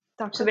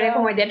Tako što bi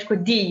rekao moj dečko,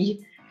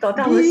 dilj.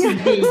 Totalno Dilj. si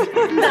dilj.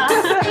 Da.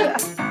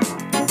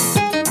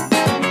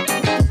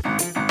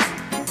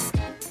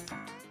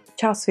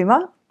 Ćao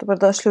svima,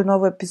 dobrodošli u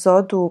novu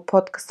epizodu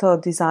podcasta o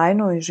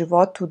dizajnu i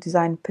životu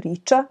Dizajn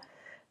priča.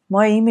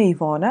 Moje ime je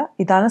Ivona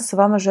i danas sa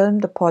vama želim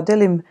da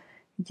podelim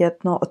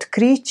jedno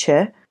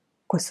otkriće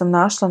koje sam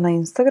našla na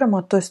Instagramu,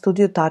 a to je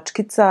Studio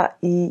Tačkica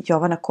i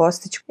Jovana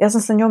Kostić. Ja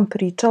sam sa njom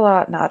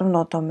pričala naravno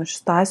o tome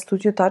šta je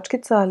Studio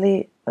Tačkica,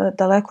 ali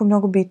daleko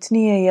mnogo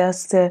bitnije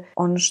jeste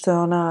ono što je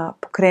ona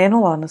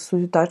pokrenula na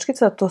Studio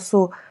Tačkica, to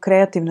su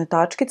kreativne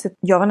tačkice.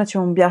 Jovana će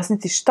vam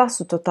objasniti šta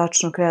su to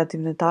tačno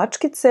kreativne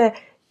tačkice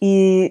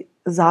i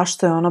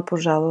zašto je ona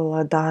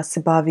poželjela da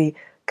se bavi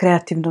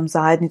kreativnom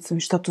zajednicom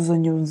i šta to za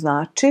nju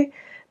znači.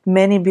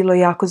 Meni je bilo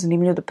jako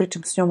zanimljivo da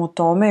pričam s njom o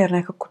tome, jer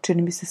nekako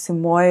čini mi se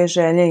moje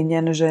želje i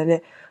njene želje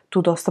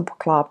tu dosta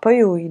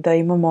poklapaju i da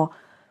imamo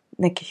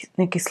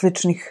nekih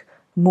sličnih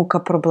muka,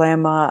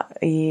 problema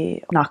i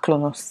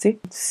naklonosti.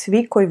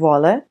 Svi koji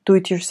vole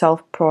do-it-yourself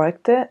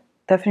projekte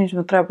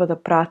definitivno treba da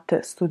prate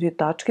Studio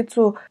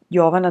Tačkicu.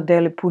 Jovana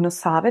deli puno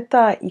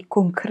saveta i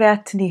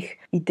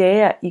konkretnih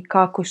ideja i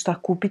kako i šta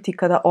kupiti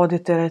kada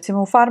odete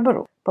recimo u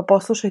farbaru. Pa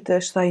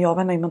poslušajte šta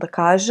Jovana ima da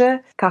kaže,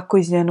 kako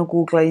iz njenog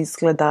ugla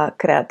izgleda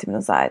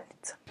kreativna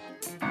zajednica.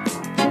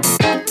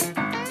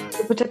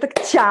 Za početak,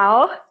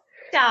 ćao!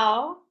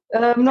 Ćao!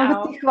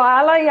 Mnogo ti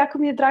hvala i jako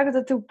mi je drago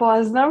da te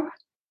upoznam.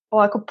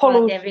 Ovako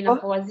polučko. Hvala tebi na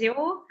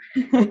pozivu.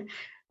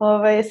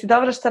 Jesi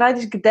dobro što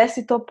radiš? Gde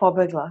si to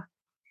pobegla?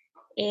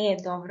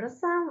 Dobro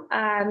sam.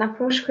 Na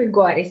Fruškoj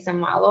gori sam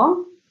malo.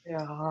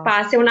 Ja.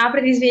 Pa se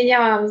unapred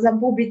izvinjavam za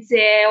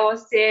bubice,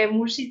 ose,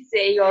 mušice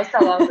i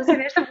ostalo. Ako se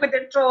nešto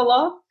bude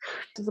čulo.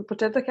 Za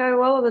početak ja bih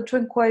voljela da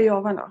čujem ko je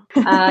Jovana.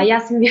 Ja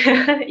sam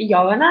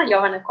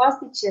Jovana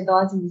Kostić,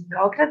 dolazim iz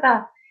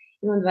Beograda,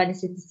 imam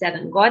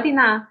 27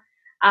 godina.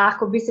 A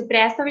ako bi se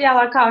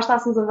predstavljala kao šta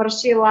sam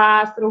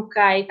završila,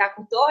 struka i tako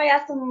to, ja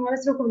sam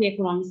strukovni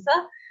ekonomista.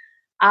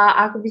 A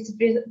ako bi se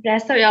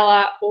predstavljala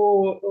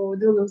u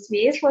drugom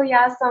smislu,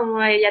 ja sam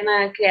jedna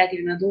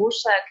kreativna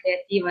duša,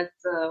 kreativac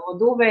od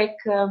uvek.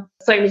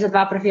 Stojim iza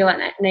dva profila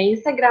na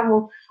Instagramu.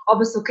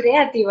 Oba su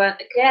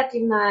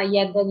kreativna,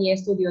 jedan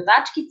je Studio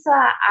Tačkica,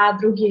 a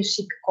drugi je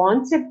Chic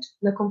Concept,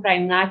 na kom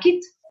pravim nakit.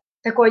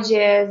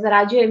 Takođe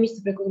zarađujem isto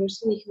preko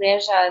društvenih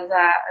mreža,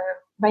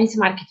 bavim se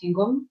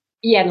marketingom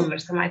i jednom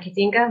vrstom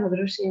marketinga na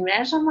društvenim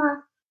mrežama.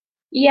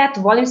 I eto,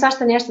 volim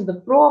svašta nešto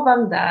da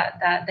probam,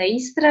 da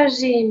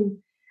istražim.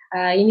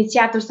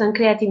 Inicijator sam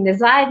kreativne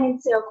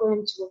zajednice o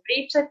kojem ćemo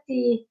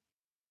pričati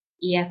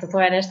i eto,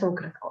 to je nešto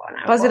ukratko.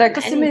 Pazi,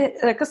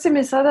 rekla si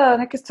mi sada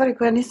neke stvari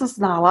koje nisam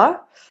znala.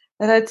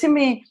 Reci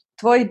mi,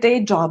 tvoj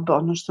day job,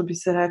 ono što bi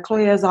se reklo,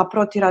 je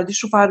zapravo ti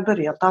radiš u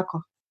farbari, je li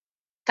tako?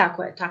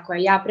 Tako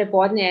je. Ja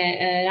prepodne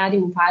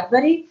radim u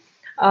farbari.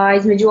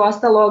 Između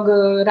ostalog,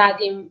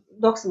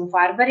 dok sam u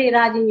farbari,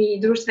 radim i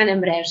društvene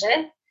mreže.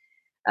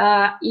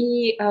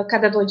 I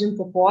kada dođem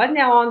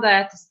popodne, onda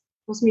eto,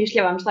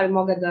 osmišljavam šta bi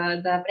mogla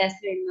da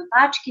predstavim na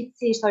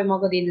tačkici, šta bi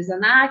mogla da ide za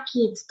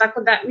nakit,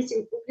 tako da, mislim,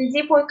 u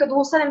principu kad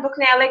ustanem dok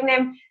ne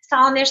legnem,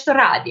 stalno nešto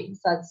radim,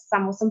 sad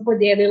samo sam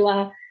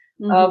podelila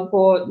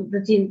po,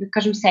 da ti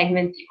kažem,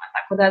 segmentima,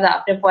 tako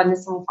da, prepodne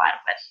sam u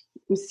farbari.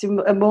 Mislim,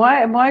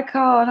 moje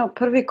kao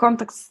prvi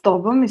kontakt s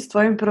tobom i s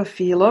tvojim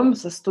profilom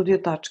sa Studio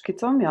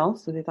Tačkicom, jel?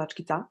 Studio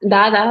Tačkica.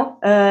 Da.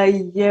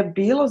 Je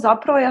bilo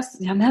zapravo,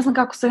 ja ne znam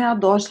kako sam ja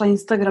došla,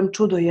 Instagram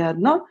čudo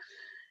jedno,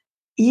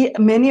 i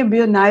meni je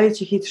bio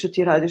najveći hit što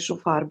ti radiš u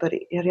farbari,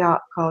 jer ja,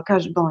 kao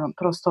kažem,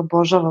 prosto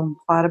obožavam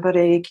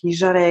farbare i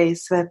knjižare i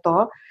sve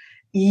to,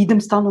 i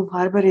idem stalno u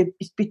farbare i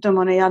ispitujem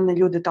one jadne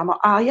ljude tamo,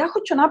 a ja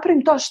hoću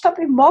napravim to, šta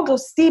bi moglo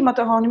s tim, a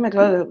oni me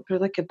gledaju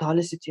prilike, da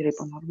li si ti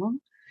riba normalno?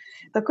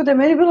 Tako da je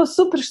meni bilo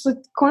super što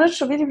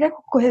konačno vidim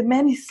neko ko je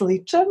meni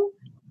sličan,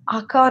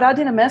 a kao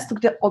radi na mestu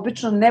gde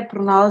obično ne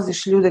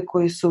pronalaziš ljude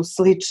koji su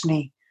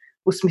slični,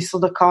 u smislu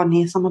da kao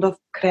nije samo da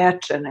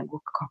kreće, nego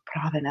kao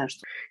prave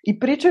nešto. I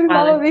pričaj mi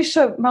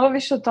malo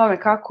više o tome,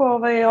 kako,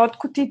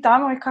 otkud ti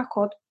tamo i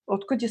kako,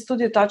 otkud je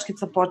Studio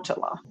Tačkica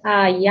počela?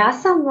 Ja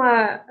sam,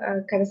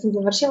 kada sam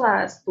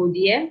završila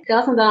studije,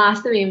 htjela sam da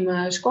nastavim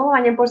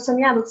školovanje, pošto sam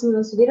ja dok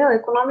sam studirala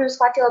ekonomiju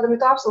shvatila da me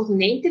to apsolutno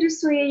ne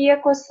interesuje,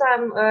 iako sam,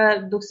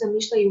 dok sam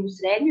išla i u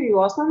srednju i u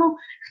osnovnu,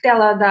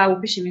 htjela da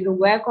upišem i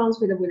drugu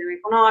ekonomsku i da budem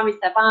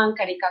ekonomista,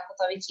 bankar i kako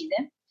to već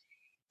ide.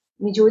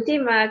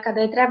 Međutim, kada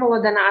je trebalo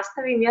da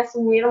nastavim, ja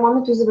sam u jednom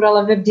momentu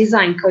izabrala web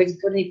dizajn kao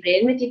izborni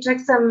predmet i čak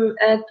sam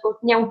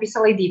njemu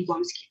pisala i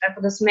diplomski, tako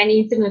da su meni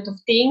Internet of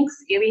Things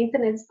ili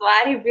internet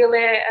stvari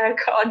bile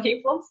kao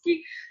diplomski,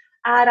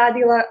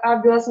 a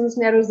bila sam u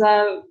smjeru za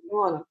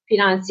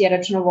financije,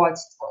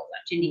 računovodstvo,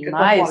 znači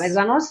nikakva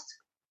povezanost.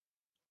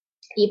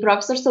 I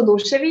profesor se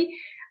oduševi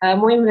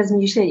mojim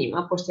razmišljenjima,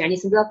 pošto ja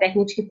nisam bila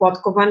tehnički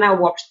potkovana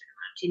uopšte.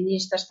 Znači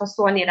ništa što su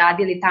oni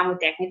radili tamo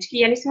tehnički,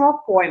 ja nisam imala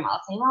pojma,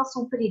 ali sam imala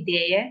super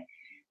ideje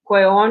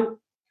koje on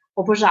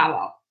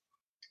obožavao.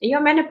 I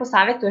on mene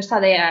posavetuje šta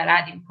da ja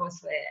radim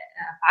posle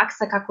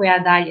faksa, kako ja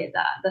dalje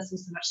da se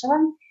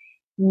usavršavam.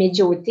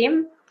 Međutim,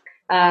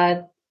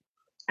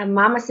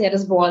 mama se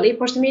razboli,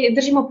 pošto mi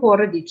držimo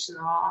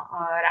porodično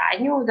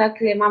radnju,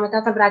 dakle mama,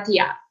 tata, brat i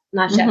ja,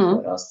 naš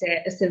četvoro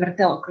se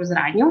vrtelo kroz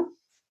radnju.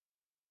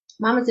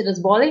 Mama se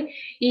razboli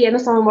i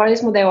jednostavno morali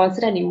smo da je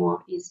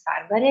odstranimo iz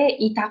Barbare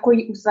i tako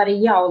u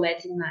stvari ja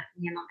uletim na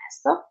njeno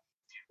mesto,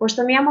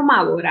 pošto mi imamo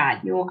malu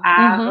radnju,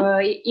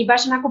 i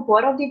baš onako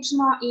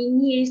porodično i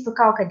nije isto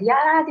kao kad ja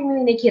radim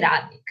ili neki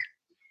radnik.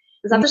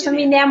 Zato što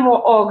mi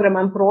nemamo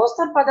ogroman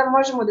prostor pa da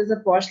možemo da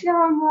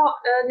zapošljavamo,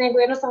 nego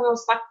jednostavno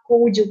svako ko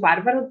uđe u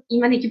Barbaru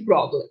ima neki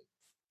problem.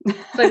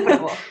 To je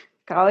prvo.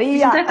 Kao i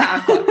ja. To je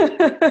tako.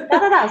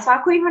 Da,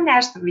 svako ima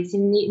nešto.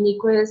 Mislim,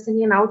 niko se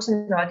nije naučen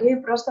rodio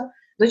i prosto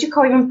dođe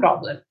kao imam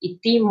problem. I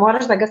ti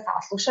moraš da ga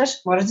saslušaš,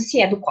 moraš da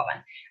si edukovan,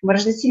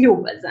 moraš da si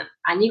ljubazan.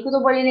 A niko to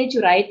bolje neće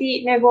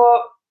uraditi nego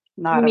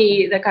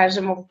mi, da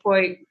kažemo,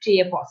 čiji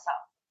je posao.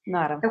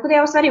 Naravno. Tako da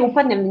ja u stvari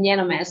upadnem na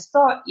njeno mesto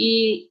i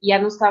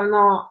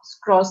jednostavno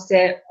skroz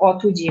se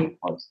otuđim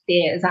od te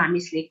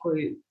zamisli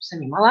koju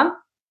sam imala.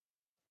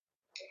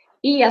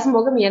 I ja sam,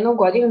 boga mi, 1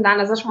 godinu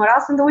dana, znaš, morala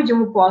sam da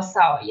uđem u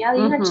posao. Ja,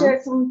 inače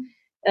sam,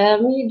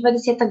 mi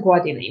 20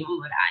 godina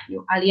imamo radnju,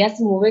 ali ja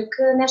sam uvek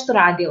nešto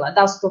radila.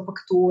 Da li su to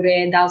fakture,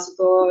 da li su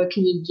to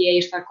knjige,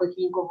 šta kod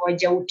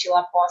knjigovođa,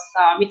 učila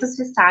posao. Mi to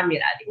sve sami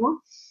radimo.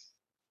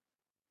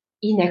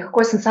 I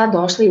nekako sam sad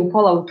došla i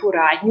upala u tu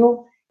radnju.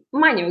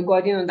 Manje od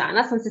godinu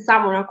dana sam se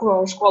samo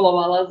onako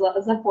školovala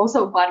za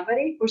posao u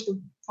Barbari, pošto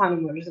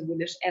sami moraš da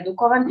budeš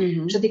edukovan,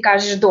 što ti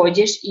kažeš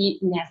dođeš i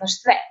ne znaš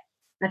sve.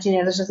 Znači ne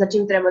znaš sa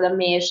čim treba da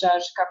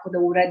mešaš, kako da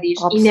uradiš.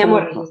 Absolutno. I ne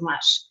moraš da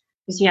znaš.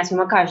 Mislim, ja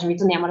svima kažem, vi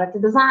to ne morate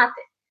da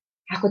znate.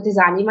 Ako te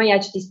zanima, ja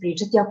ću ti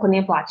ispričati, ako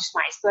ne platiš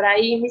majstora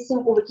i mislim,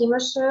 uvek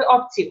imaš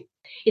opciju.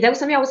 I tako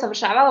sam ja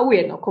usavršavala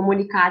ujedno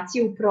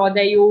komunikaciju,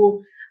 prodaju,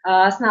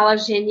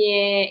 snalaženje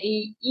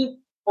i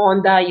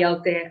onda, jel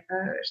te,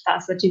 šta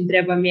sa čim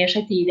treba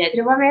mešati i ne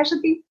treba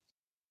mešati.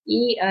 I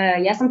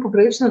ja sam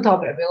poprilično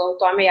dobra bila u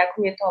tome, jako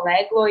mi je to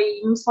leglo i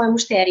imam svoje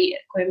mušterije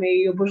koje me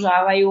i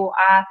obožavaju,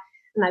 a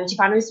najveći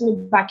fanovi su mi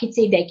bakice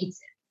i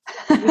dekice.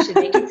 Više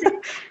dekice.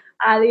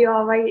 Ali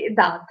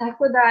da,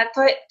 tako da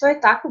to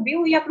je tako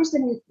bilo i ja prosto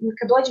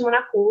kad dođem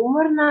onako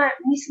umorna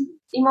nisam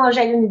imala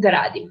želju ni da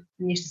radim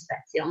ništa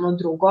specijalno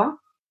drugo.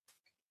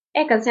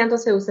 Kad sam ja to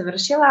sve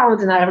usavršila,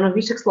 onda naravno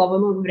višak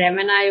slobodnog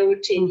vremena je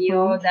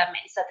učinio da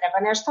meni sad treba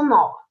nešto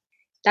novo.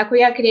 Tako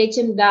ja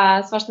krećem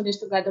da svašta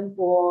nešto gledam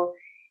po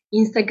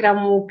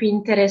Instagramu,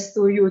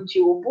 Pinterestu,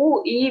 YouTubeu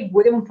i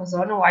budem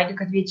upozorna, ajde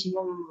kad već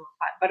imam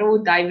Barbaru,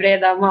 daj bre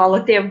da malo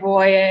te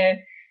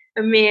boje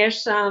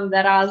mešam,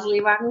 da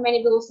razlivam. Meni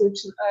je bilo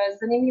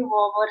zanimljivo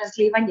ovo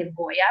razlivanje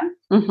boja,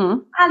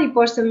 ali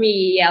pošto mi,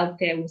 jel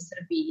te, u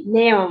Srbiji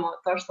nemamo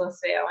to što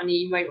sve oni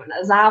imaju na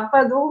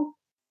zapadu,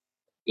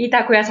 i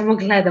tako ja samo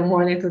gledam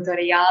one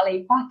tutoriale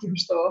i patim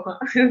što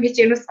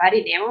većinu stvari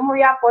nemamo.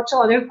 Ja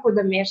počela nekako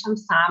da mešam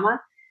sama,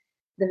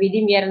 da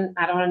vidim, jer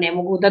naravno ne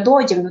mogu da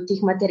dođem do tih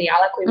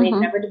materijala koji mi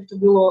treba, da bi to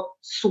bilo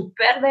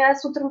super da ja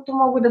sutra to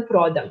mogu da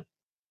prodam.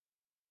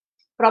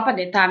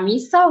 Propade ta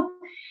misao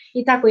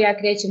i tako ja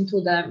krećem tu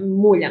da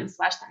muljam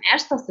svašta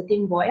nešto sa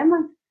tim bojama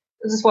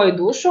za svoju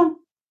dušu.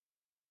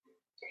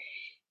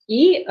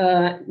 I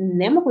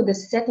ne mogu da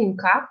se setim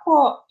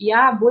kako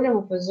ja budem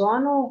u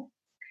fazonu.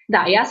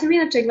 Da, ja sam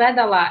inače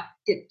gledala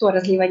to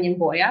razlivanje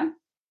boja,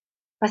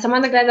 pa sam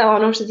onda gledala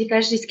ono što ti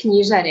kažeš iz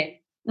knjižare,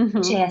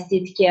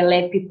 čestitke,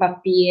 lepi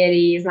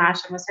papiri, znaš,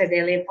 sve da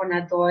je lepo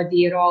na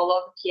dodir,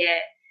 olovke.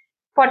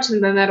 Počnem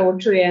da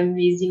naručujem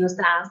iz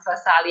inostranstva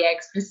sa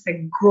AliExpressa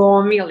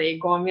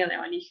gomile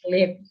onih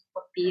lepih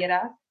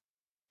papira.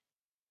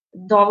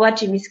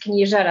 Dovlačim iz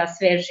knjižara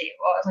sve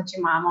živo, znači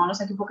mama, ono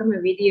svaki put kad me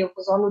vidi u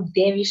pozonu,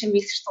 gde više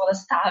misliš to da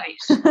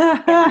staviš?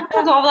 Ja to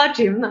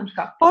dovlačim, znaš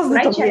kako,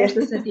 reći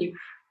nešto sa tim.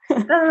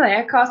 Da,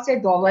 ja kao sve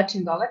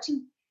dovlačim.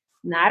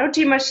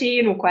 Naručim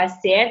mašinu koja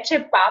seče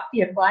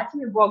papir, plati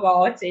mi Boga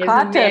oca iz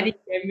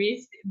Amerike,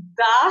 mislim,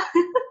 da.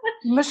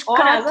 Imaš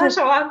ona, znaš,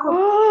 ovako,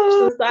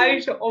 što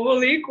staviš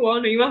ovoliko,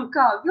 imam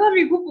kao, bila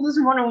mi glupo da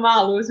uzmem onu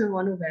malu, uzmem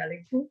onu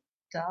veliku.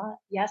 Da,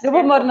 ja sve...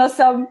 Ljubomorna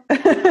sam.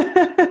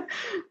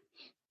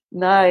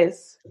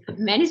 Nice.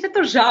 Meni sve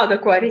to žao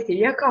da koristim,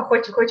 ja kao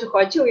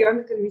hoću i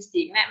onda kad mi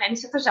stigne, meni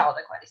sve to žao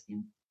da koristim.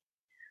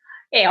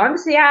 Onda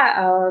se ja...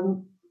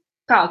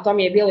 kao, to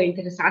mi je bilo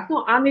interesantno,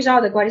 a mi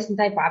žao da koristim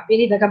taj papir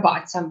i da ga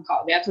bacam, kao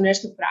da ja tu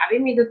nešto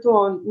pravim i da to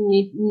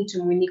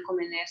ničemu i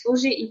nikome ne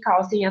služi i kao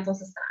ostavim ja to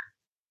sa strane.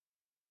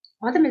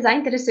 Onda me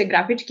zainteresuje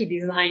grafički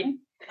dizajn,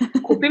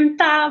 kupim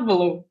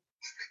tablu.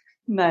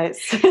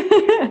 Nice.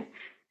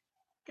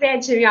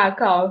 Krećem ja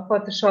kao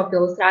Photoshop,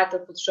 Illustrator,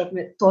 Photoshop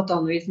me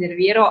totalno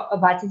iznervirao,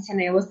 bacim se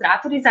na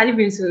Illustrator i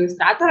zaljubim se u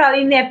Illustrator,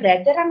 ali ne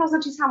preterano,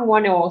 znači samo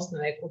one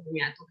osnove kupim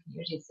ja tu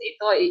knjižice i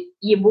to.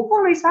 I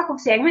bukvalno iz svakog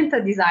segmenta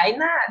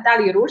dizajna, da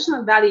li ručno,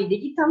 da li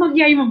digitalnog,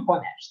 ja imam po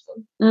nešto.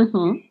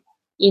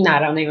 I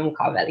naravno imam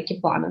kao velike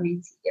planove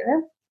i ciljeve.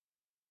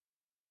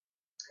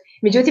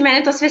 Međutim, mene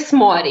to sve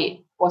smori.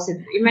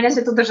 I mene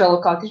se to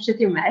držalo kao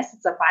 3-4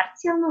 meseca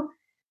parcijalno.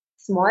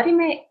 Smori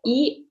me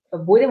i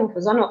budem u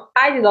fazonu,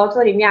 ajde da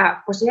otvorim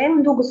ja, pošto ja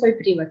imam dugo svoj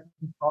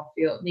privatni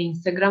profil na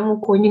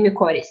Instagramu koji ni ne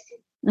koristim.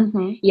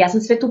 I ja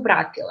sam sve tu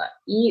pratila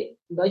i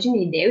dođem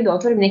na ideju da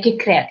otvorim neki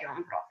kreativan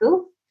profil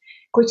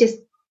koji će,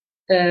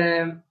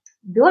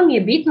 bilo mi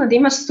je bitno da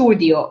ima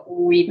studio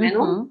u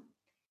imenu,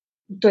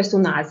 to jest u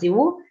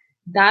nazivu,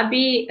 da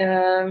bi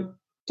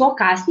to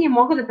kasnije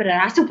moglo da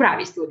preraste u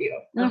pravi studio,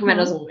 ako me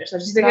razumeš.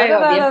 Znači da ga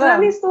je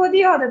virtualni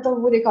studio, da to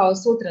bude kao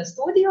sutra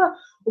studio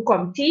u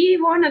kom ti,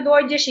 Ivona,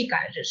 dođeš i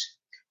kažeš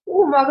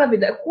mogla bi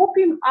da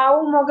kupim,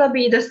 mogla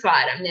bi i da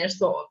stvaram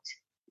nešto ovdje.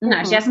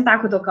 Znaš, ja sam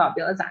tako to kao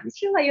bila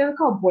zamislila i onda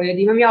kao bolje da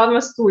imam ja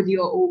odmah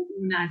studio u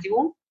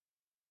nazivu.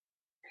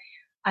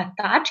 A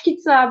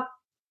tačkica,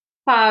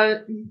 pa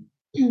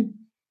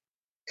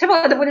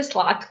trebalo da bude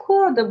slatko,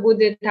 da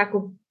bude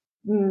tako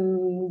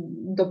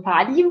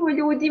dopadljivo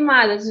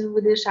ljudima, da se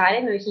bude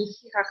šareno,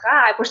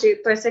 pošto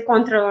to je sve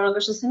kontra onoga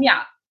što sam ja.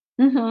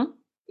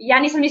 Ja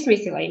nisam ni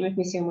smislila ime,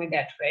 mislila moj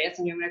dečko, ja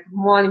sam njom rekao,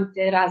 molim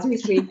te,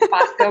 razmisli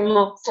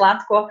pastelno,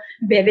 slatko,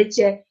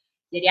 bebeće,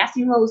 jer ja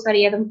sam imala u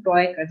stvari jedan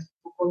projekat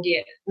u kog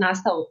je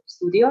nastao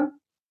studio,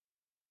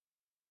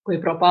 koji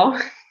je propao.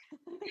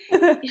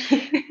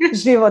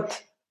 Život.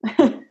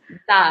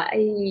 Da,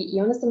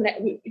 i onda sam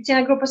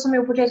cijena grupa su mi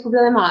u početku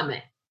bile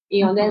mame.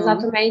 I onda je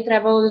zato meni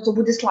trebalo da to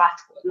bude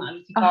slatko, znaš,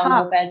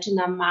 kao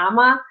pečena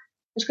mama.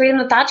 Znaš, kao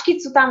jednu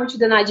tačkicu, tamo ću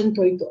da nađem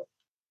to i to.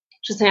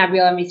 Što sam ja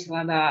bila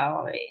mislila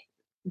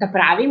da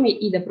pravim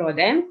i da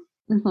prodajem.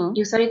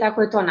 I u stvari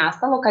tako je to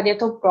nastalo. Kad je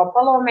to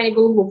propalo, meni je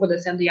bilo glupo da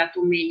se ja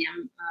tu menjam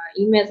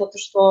ime, zato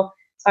što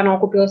stvarno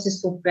okupilo se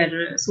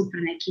super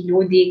neki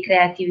ljudi,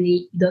 kreativni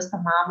i dosta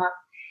mama.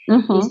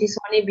 I svi su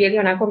oni bili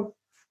onako,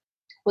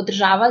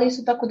 podržavali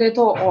su, tako da je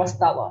to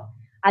ostalo.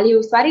 Ali je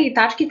u stvari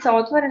tačkica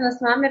otvorena s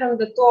namjerom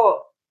da to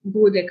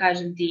bude,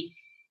 kažem ti,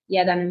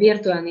 jedan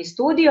virtualni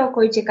studio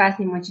koji će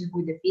kasnije moći da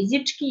bude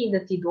fizički i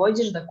da ti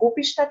dođeš da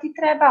kupiš šta ti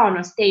treba,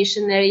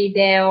 stationary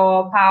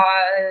deo, pa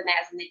ne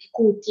znam, neke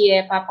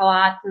kutije, pa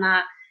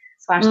palatna,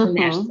 svašta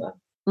nešto.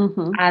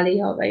 Ali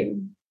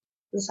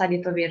za sad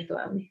je to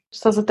virtualni.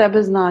 Šta za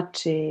tebe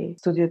znači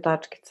studio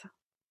tačkica?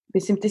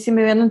 Mislim, ti si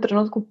mi u jednom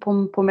trenutku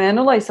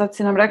pomenula i sad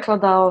si nam rekla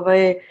da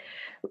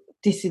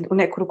ti si u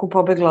neku ruku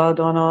pobegla od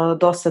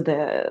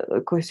dosade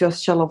koju si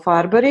osjećala u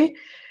Farbari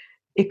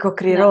i kao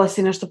kreirala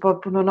si nešto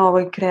potpuno novo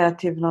i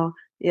kreativno.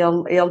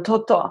 Jel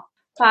to?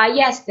 Pa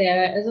jeste,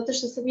 zato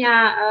što sam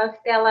ja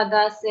htjela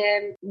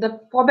da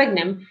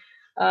pobegnem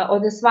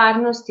od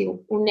stvarnosti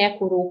u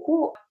neku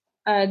ruku.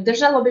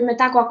 Držalo bi me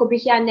tako ako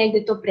bih ja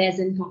negde to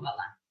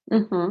prezentovala.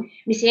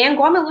 Mislim, jedan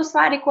gomilu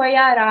stvari koje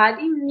ja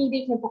radim, nigde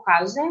ih ne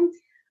pokazujem,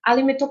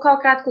 ali me to kao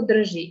kratko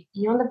drži.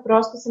 I onda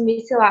prosto sam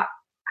mislila,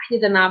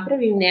 ajde da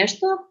napravim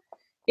nešto,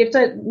 jer to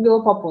je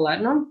bilo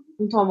popularno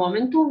u tom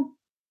momentu,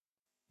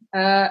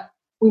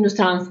 u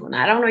inostranstvu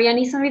naravno. Ja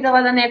nisam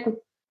videla da neko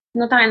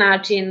na taj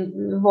način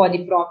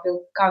vodi profil,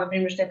 kao na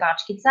primjer što je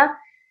tačkica,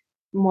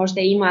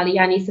 možda ima, ali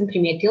ja nisam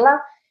primijetila.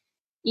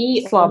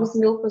 I onda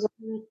sam bilo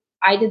pozorna,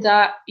 ajde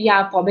da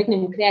ja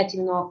pobegnem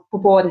kreativno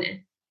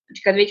popodne.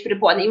 Znači kad već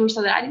prepodne imam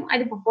što da radim,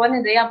 ajde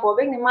popodne da ja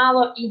pobegnem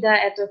malo i da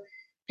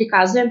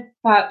prikazujem,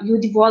 pa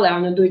ljudi vole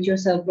do it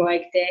yourself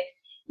projekte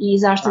i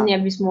zašto ne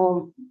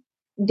bismo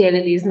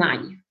delili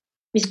znanje.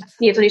 Mislim,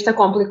 nije to ništa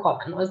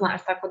komplikovano,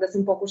 znaš, tako da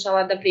sam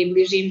pokušala da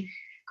približim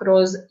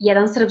kroz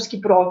jedan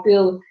srpski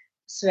profil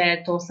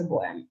sve to sa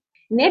bojama.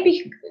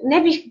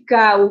 Ne bih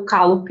ga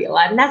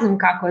ukalupila, ne znam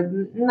kako,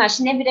 znaš,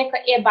 ne bih rekla,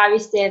 bavi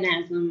se,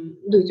 ne znam,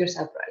 do it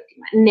yourself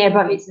projektima. Ne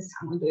bavi se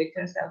samo do it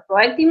yourself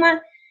projektima,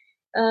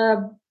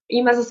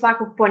 ima za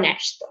svakog po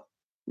nešto.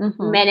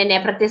 Mene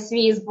ne prate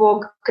svi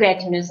zbog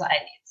kreativne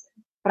zajednice.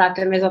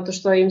 Prate me zato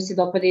što im se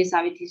dopadaju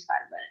savjeti iz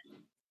Farbare.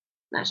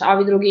 Znaš, a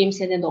ovi drugi im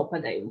se ne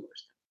dopadaju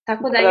možda.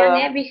 Tako da ja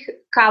ne bih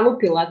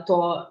kalupila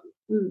to,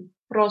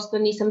 prosto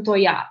nisam to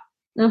ja.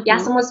 Ja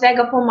sam od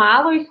svega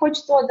pomalo i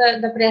hoću to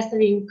da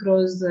predstavim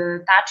kroz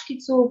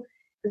tačkicu,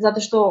 zato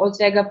što od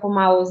svega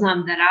pomalo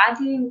znam da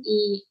radim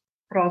i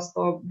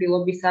prosto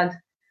bilo bi sad,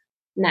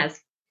 ne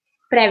znam,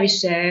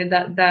 previše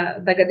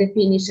da ga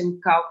definišem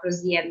kao kroz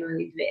jednu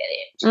ili dve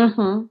reči.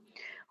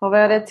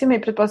 Reci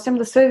mi, pretpostavljam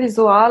da sve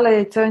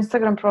vizuale i ceo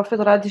Instagram profil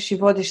radiš i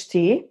vodiš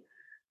ti.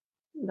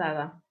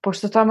 Da.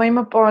 Pošto tamo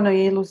ima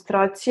i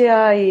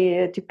ilustracija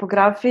i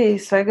tipografije i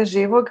svega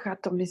živog, a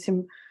to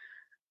mislim,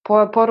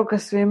 poruka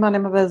svima,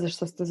 nema veze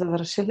što ste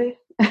završili.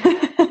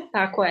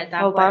 Tako je.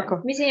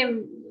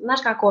 Mislim,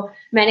 znaš kako,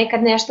 mene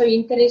kad nešto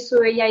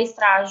interesuje, ja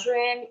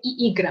istražujem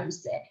i igram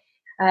se.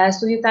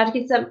 Studio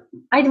tačkica,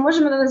 ajde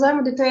možemo da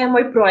nazovemo da to je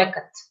moj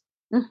projekat.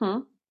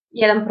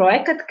 Jedan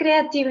projekat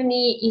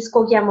kreativni iz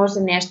kog ja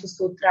možda nešto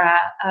sutra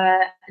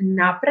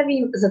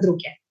napravim za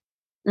druge.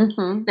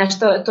 Znači,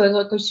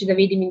 to ću da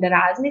vidim i da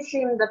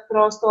razmislim, da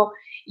prosto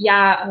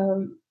ja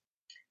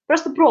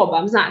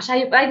probam, znaš,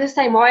 ajde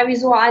stavimo ovaj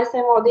vizual, ajde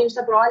stavimo ovdje im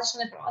šta prolazi, šta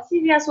ne prolazi,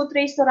 ja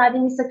sutra isto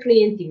radim i sa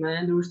klijentima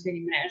na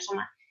društvenim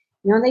mrežama.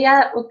 I onda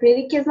ja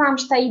otprilike znam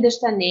šta ide,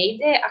 šta ne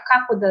ide, a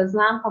kako da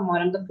znam, pa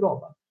moram da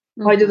probam.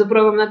 Ajde da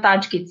probam na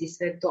tačkici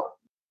sve to.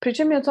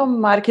 Pričaj mi o tom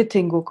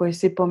marketingu koji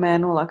si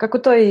pomenula, kako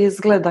to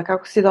izgleda,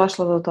 kako si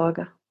došla do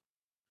toga?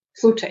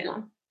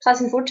 Slučajno,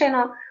 sasvim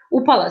slučajno,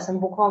 upala sam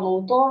bukvalno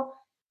u to.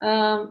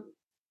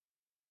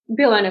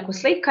 bilo je neko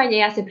slikanje,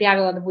 ja se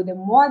prijavila da budem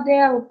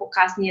model,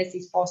 kasnije se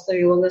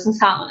ispostavilo da sam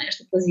samo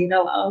nešto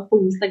pozirala po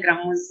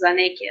Instagramu za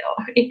neke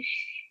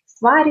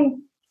stvari.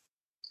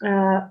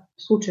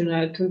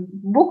 Slučajno je to,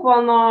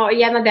 bukvalno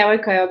jedna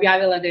devojka je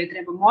objavila da joj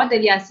treba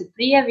model, ja se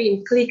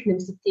prijavim, kliknem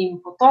sa tim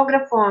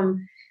fotografom,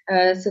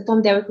 sa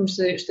tom devojkom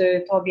što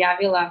je to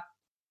objavila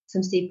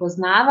sam se i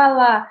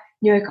poznavala,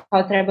 njoj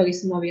kao trebali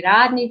su novi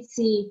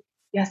radnici,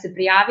 ja se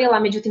prijavila,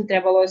 međutim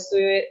trebali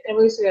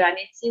su joj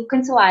radnici u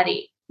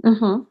kancelariji.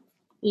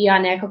 I ja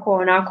nekako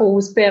onako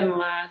uspem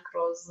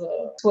kroz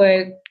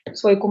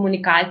svoju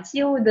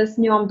komunikaciju da s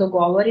njom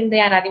dogovorim da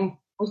ja radim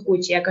od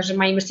kuće. Ja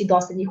kažem, imaš ti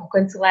dosta njih u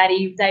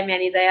kancelariji, daj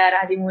meni da ja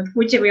radim od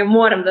kuće, ja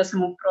moram da sam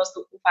prosto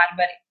u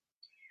farbari.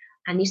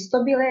 A nisu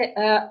to bile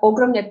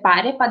ogromne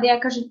pare, pa da ja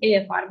kažem,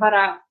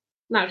 farbara,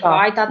 znaš,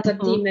 aj tata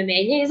ti me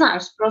menja i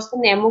znaš, prosto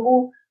ne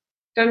mogu,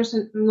 to je što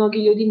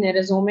mnogi ljudi ne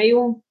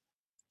razumeju,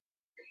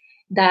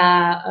 da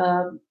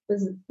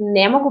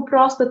ne mogu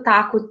prosto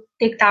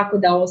tek tako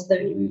da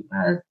ostavim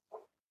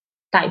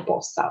taj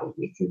posao,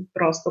 mislim,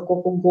 prosto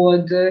koliko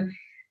god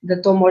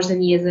da to možda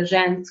nije za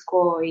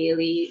žensko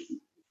ili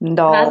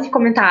raznih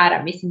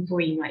komentara, mislim, to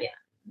ima, ja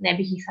ne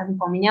bih ih sad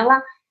pominjala,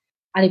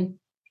 ali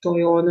to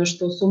je ono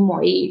što su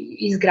moji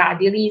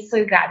izgradili i su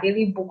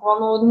izgradili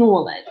bukvalno od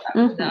nule,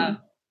 tako da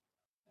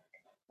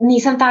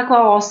nisam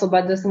takva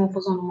osoba da sam u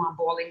fazonu,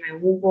 boli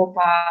me uvo,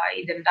 pa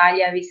idem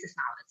dalje, a vi se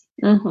snalazite.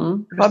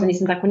 Prosto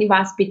nisam tako ni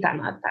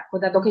vaspitana, tako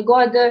da dok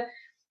god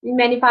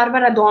meni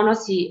farbara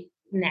donosi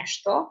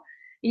nešto,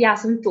 ja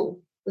sam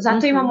tu.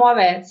 Zato imam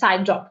ove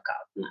side job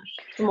kao, znaš,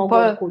 što mogu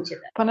od kuće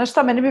da. Pa znaš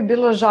šta, meni bi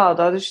bilo žao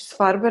da odeš iz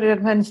farbara,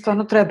 jer meni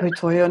stvarno trebaju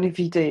tvoji oni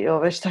videi,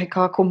 šta i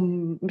kako,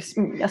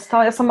 mislim,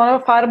 ja sam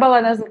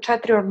farbala, ne znam,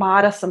 4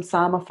 ormara sam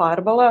sama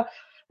farbala,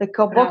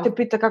 kao Bog te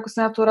pita kako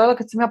sam ja to uradila,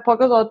 kad sam ja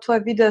pogledala tvoje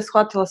videe,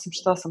 shvatila sam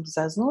šta sam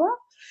zeznula,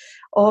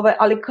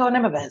 ali kao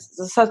nema veze,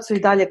 za sad su i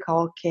dalje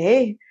kao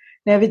okej,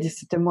 ne vidi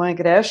se te moje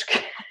greške.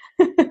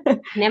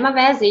 Nema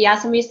veze, ja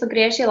sam isto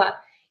grešila.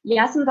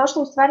 Ja sam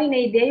došla u stvari na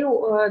ideju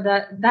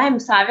da dajem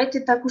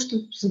savete tako što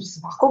sam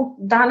svakog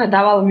dana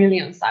davala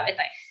milion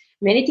saveta.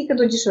 Meni ti kad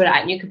uđeš u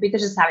radnju i kad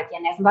pitaš za savet, ja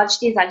ne znam da li će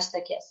ti izaći sa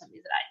kesom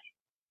iz radnje.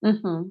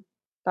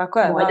 Tako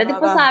je, Moje da te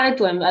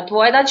posavetujem, a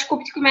tvoje da ćeš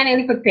kupiti kod mene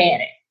ili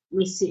papere,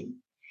 mislim.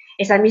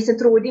 Sad mi se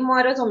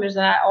trudimo, razumeš,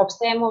 da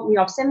mi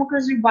opstajemo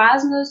kroz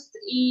ljubaznost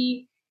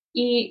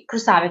i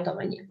kroz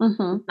savjetovanje.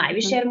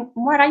 Najviše, jer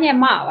moja radnja je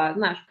mala,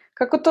 znaš.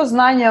 Kako to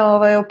znanje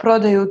o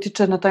prodaju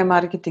utiče na taj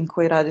marketing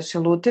koji radiš?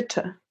 Jel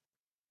utiče?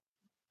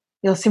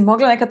 Jel si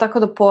mogla nekad tako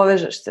da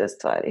povežeš te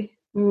stvari?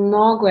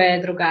 Mnogo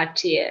je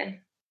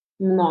drugačije.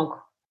 Mnogo.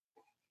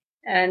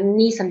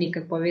 Nisam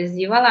nikad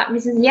povezivala.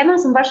 Mislim, jednom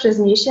sam baš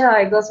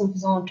razmišljala i bila sam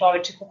pozvano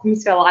čoveče kako mi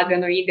sve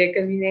lagano ide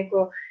kad mi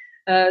neko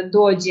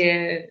dođe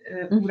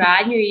u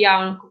radnju i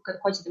ja kad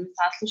hoće da me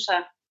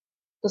sasluša,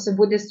 to se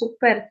bude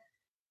super.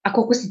 A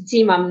koliko se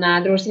cimam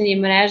na društvenim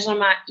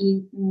mrežama i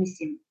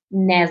mislim,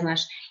 ne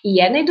znaš. I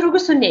jedno i drugo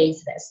su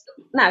neizvesno.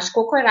 Znaš,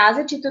 koliko je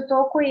različito,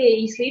 toliko je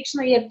i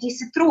slično jer ti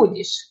se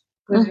trudiš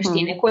kroz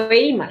veštine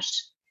koje imaš.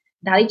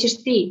 Da li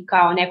ćeš ti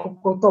kao neko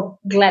ko to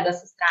gleda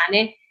sa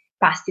strane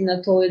pasti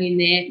na to ili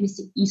ne,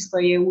 mislim, isto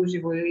je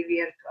uživo ili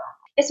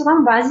virtualno. Ja se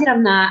uglavnom baziram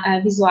na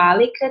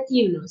vizuali i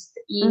kreativnost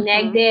i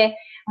negde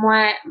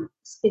moja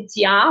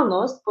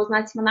specijalnost, po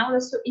znacima navoda,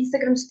 su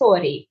Instagram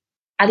story,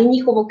 ali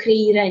njihovo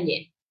kreiranje.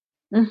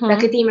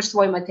 Dakle, ti imaš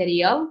svoj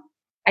materijal,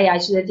 a ja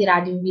ću da ti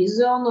radim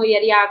vizualno,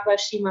 jer ja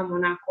baš imam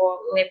onako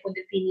lepo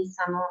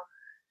definisano,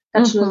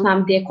 tačno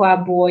znam gde je koja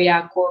boja,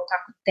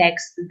 kako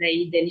tekst da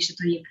ide, ništa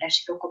to nije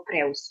preširoko,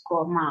 preusko,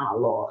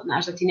 malo,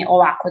 znaš, da ti ne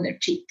ovako da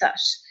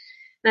čitaš.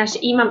 Znaš,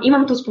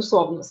 imam tu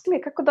sposobnost.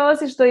 Kako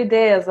dolaziš do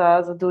ideja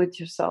za do it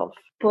yourself?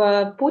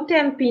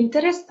 Putem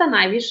Pinteresta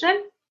najviše,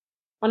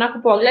 onako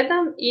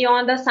pogledam i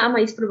onda sama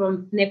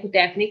isprobam neku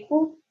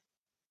tehniku.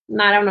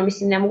 Naravno,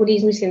 mislim, ne mogu da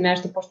izmislim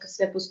nešto pošto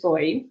sve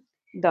postoji.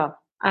 Da.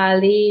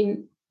 Ali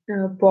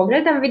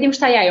pogledam, vidim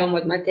šta ja imam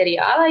od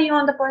materijala i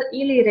onda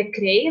ili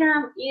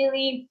rekreiram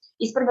ili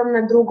isprobam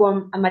na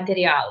drugom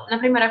materijalu.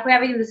 Naprimjer, ako ja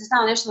vidim da se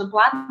stalo nešto na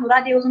platnu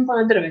radi, ja uzmem to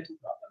na drvetu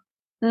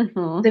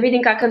probam. Da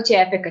vidim kakav će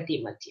efekat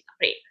imati,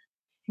 naprimjer.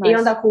 I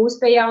onda ako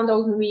uspe, ja onda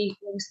uzmem i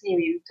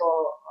snimim to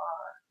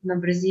na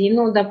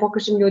brzinu, da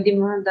pokažem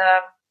ljudima da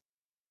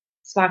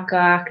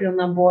svaka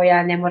akrilna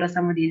boja ne mora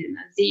samo da ide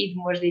na zid,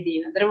 možda ide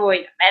i na drvo i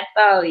na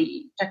metal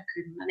i čak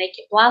na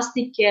neke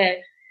plastike,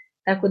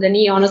 tako da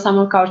nije ono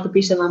samo kao što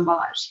piše na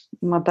ambalaži.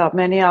 Ma da,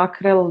 meni je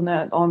akril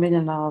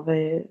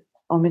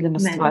omiljena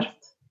stvar.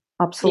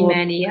 Apsolutno. I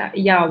meni,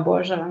 ja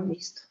obožavam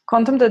isto.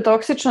 Kontam da je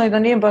toksično i da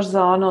nije baš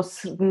za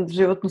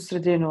životnu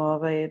sredinu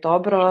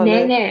dobro, ali...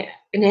 Ne,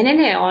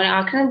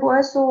 akrilne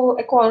boje su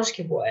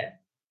ekološke boje.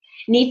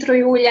 Nitro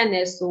i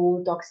uljane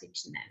su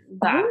toksične,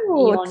 da,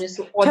 i one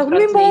su odvratne.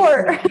 Tell me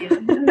more!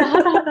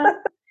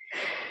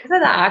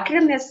 Da,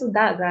 akrilne su,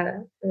 da,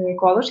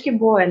 ekološke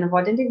boje na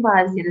vodenih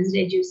bazi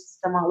razređuju se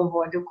sa malo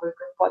vode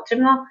ukoliko je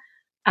potrebno,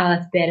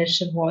 alat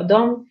pereše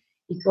vodom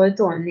i to je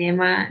to,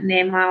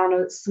 nema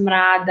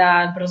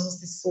smrada, brzo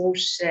se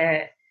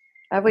suše.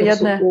 Evo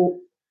jedne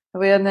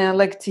Evo jedne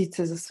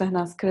lekcijice za sve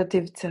nas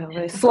kreativce,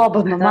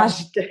 slobodno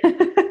mažite.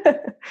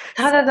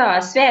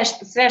 Da,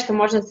 sve što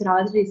može da se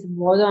razredi sa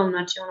vodom,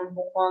 znači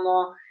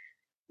bukvalno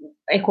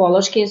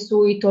ekološke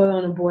su i to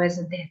je boje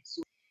za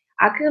decu.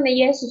 Akrilne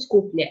jesu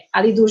skuplje,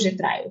 ali duže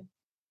traju.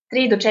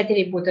 3 do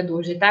 4 puta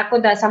duže, tako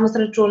da samo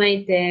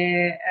sračunajte...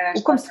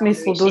 U kom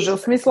smislu duže? U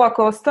smislu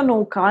ako ostanu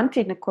u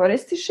kanti ne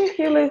koristiš ih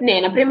ili...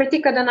 Ne, na primjer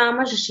ti kada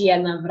namažeš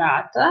jedna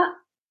vrata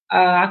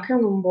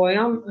akrilnom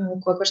bojom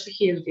koja košta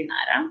 1000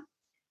 dinara,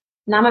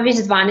 nama već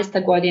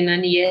 12. godina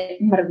nije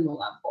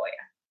mrdnula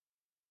boja.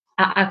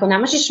 A ako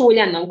namažiš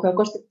uljanom koja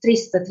košta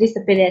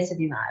 300-350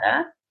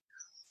 dinara,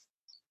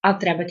 ali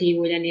treba ti i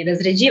uljani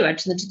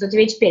razređivač, znači to ti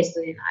već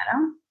 500 dinara,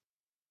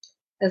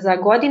 za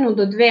godinu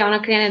do 2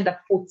 ona krene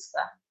da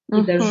puca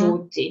i da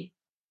žuti.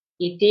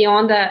 I ti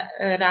onda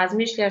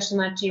razmišljaš,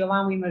 znači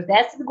ovamo imaš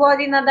 10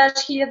 godina, daš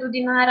 1000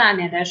 dinara, a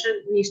ne daš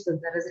ništa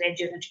da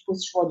razređuje, znači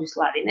pustiš vodu iz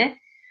slavine,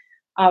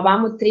 a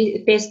ovamo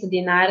 500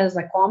 dinara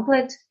za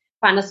komplet,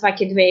 pa na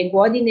svake 2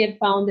 godine,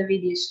 pa onda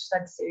vidiš šta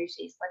ti se više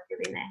isplati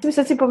ili ne. Mi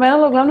sad si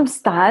pomenula uglavnom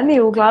stan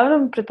i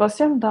uglavnom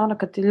pretpostavljam da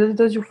kad ti ljudi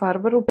dođu u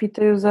farbaru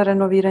pitaju za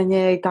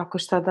renoviranje i tako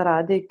šta da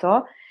rade i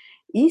to.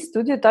 I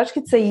Studio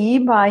Tačkica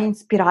ima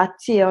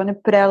inspiracije,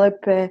 one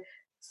prelepe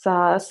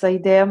sa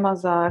idejama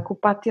za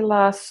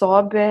kupatila,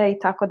 sobe i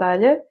tako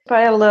dalje. Pa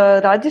jel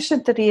radiš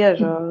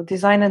interijer,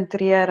 dizajn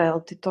interijera, jel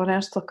ti to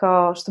nešto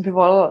kao što bi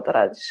voljela da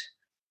radiš?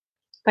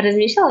 Pa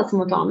razmišljala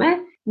sam o tome.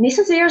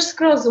 Nisam se još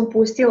skroz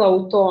upustila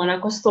u to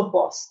onako 100%.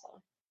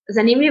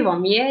 Zanimljivo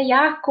mi je,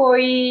 jako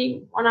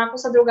i onako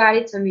sa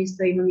drugaricom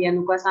isto imam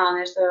jednu koja samo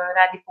nešto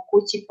radi po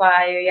kući, pa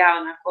ja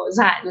onako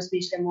zajedno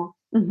smišljamo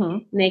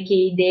neke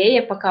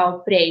ideje, pa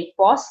kao pre i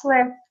posle.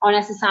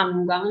 Ona se sa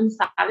mnom uglavnom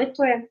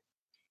savjetuje.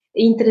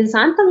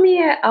 Interesantno mi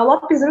je, ali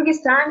opet s druge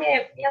strane,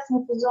 ja sam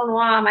u pozonu,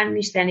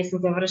 ništa ja nisam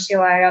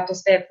završila, ja to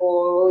sve po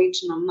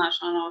ličnom,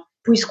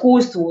 po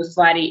iskustvu u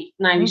stvari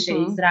najviše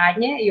iz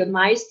radnje i od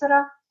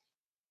majstora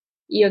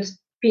i od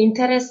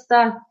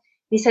Pinteresta.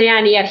 Nisam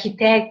ja ni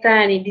arhitekta,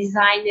 ni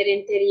dizajner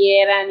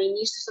interijera, ni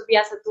ništa što bi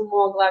ja sad tu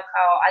mogla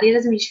kao, ali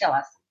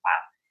razmišljala sam, pa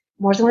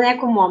možda u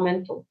nekom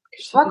momentu.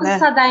 Ovako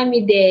sad dajem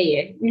ideje,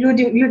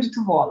 ljudi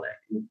to vole,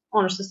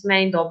 ono što se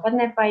meni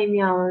dopadne, pa im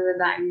ja onda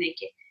dajem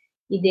neke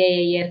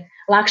ideje, jer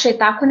lakše je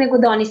tako nego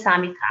da oni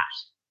sami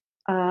kažu.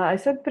 A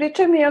sad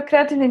pričaj mi o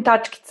kreativnim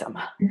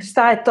tačkicama.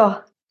 Šta je to?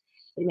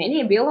 Meni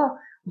je bilo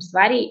u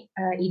stvari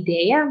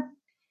ideja,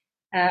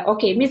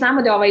 ok, mi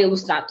znamo da je ova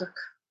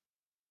ilustratorka.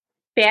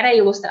 Pera je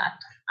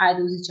ilustrator,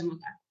 ajde uzet ćemo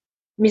tako.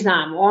 Mi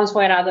znamo, on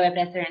svoje radove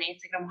predstavlja na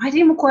Instagramu, ajde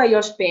vidimo ko je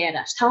još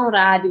Pera, šta on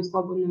radi u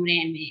slobodno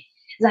vreme,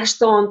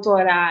 zašto on to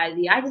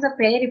radi, ajde da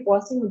Peri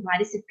postavimo 20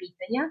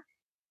 pitanja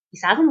i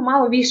saznamo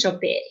malo više o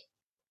Peri.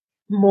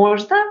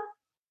 Možda,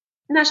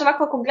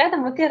 ovako ako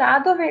gledamo te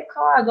radove,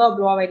 kao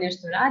dobro, ovaj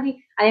nešto radi,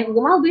 ali ako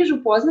ga malo bliže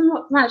upoznamo,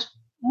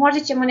 možda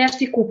ćemo nešto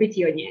i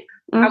kupiti od njega,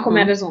 ako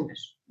me razumeš.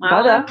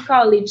 Malo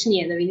kao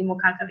ličnije da vidimo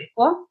kakav je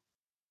ko.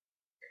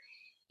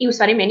 I u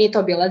stvari meni je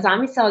to bila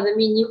zamisao da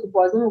mi njih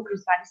upoznamo kroz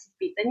 20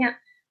 pitanja,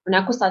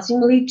 onako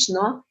sasvim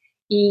lično,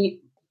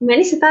 i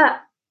meni se ta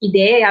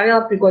ideja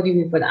javila pre 1.5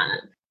 godina.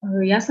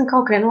 Ja sam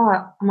kao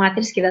krenula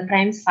amaterski da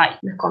pravim sajt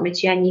na kome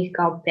ću ja njih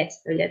kao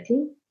predstavljati,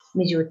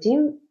 međutim,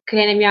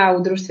 krenem ja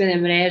u društvene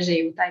mreže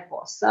i u taj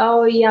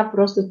posao i ja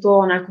prosto to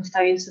onako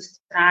stavim sa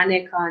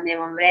strane kao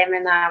nemam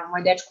vremena,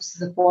 moj dečko se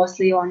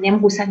zaposlio, ne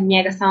mogu sad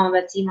njega samo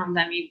da cimam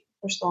da mi,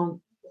 pošto on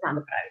zna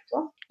da pravi to.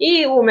 I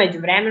umeđu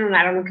vremenu,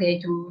 naravno,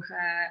 kreću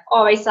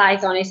ovaj sajt,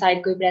 onaj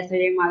sajt koji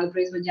predstavljaju mali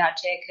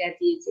proizvođače,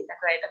 kreativci i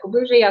tako da je tako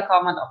bliže i ja kao,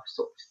 dobro,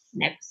 super,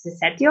 neko se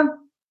setio.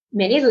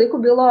 Meni je toliko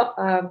bilo,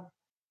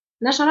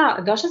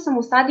 došla sam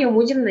u stadiju,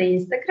 uđem na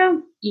Instagram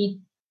i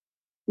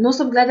non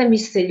stop gledam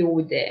iste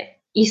ljude,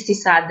 isti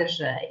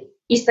sadržaj,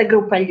 ista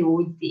grupa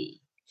ljudi,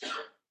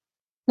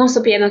 non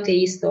stop jedno te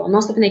isto,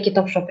 non stop neke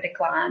top shop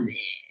reklame,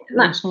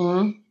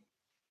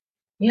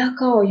 Ja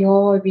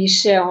kao,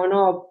 više,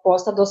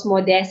 postado smo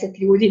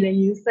 10 ljudi na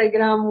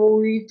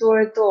Instagramu i to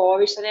je to,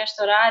 ovi što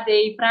nešto rade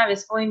i prave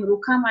svojim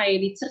rukama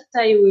ili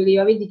crtaju ili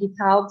ovi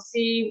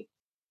digitalci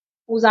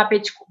u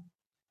zapećku.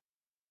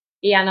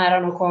 I ja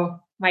naravno ko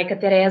majka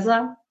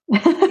Tereza,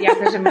 ja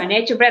kažem,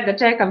 neću da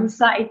čekam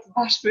sajt,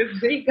 baš me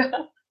briga.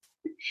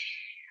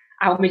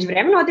 A umeđu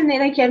vremenu odem na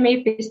jedan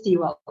handmade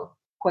festival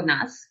kod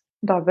nas.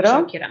 Dobro.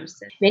 Šokiram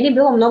se. Meni je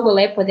bilo mnogo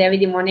lepo da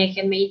vidim one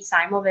handmade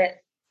sajmove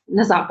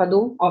na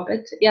zapadu,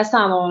 opet. Ja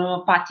samo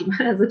patim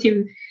za tim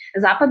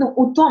zapadom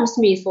u tom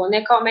smislu,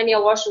 ne kao meni je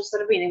loše u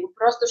Srbiji, nego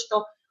prosto što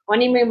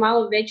oni imaju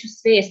malo veću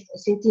svest o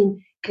svim tim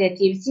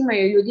kreativcima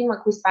i o ljudima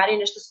koji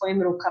stvaraju nešto svojim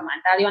rukama.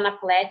 Da li ona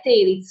plete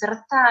ili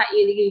crta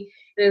ili,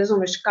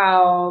 razumeš,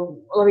 kao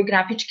ovi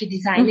grafički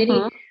dizajneri,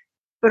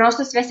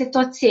 prosto sve se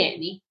to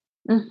ceni.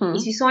 I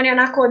svi su oni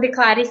onako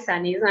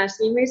deklarisani, znaš,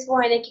 svi imaju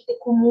svoje neke te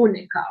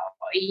komune kao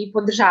i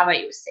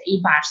podržavaju se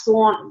i baš su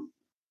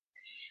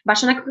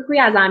baš onako kako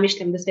ja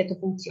zamišljam da sve to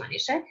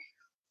funkcioniše.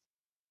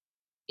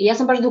 I ja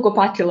sam baš dugo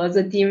patila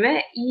za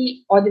time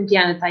i odem ti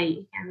ja na taj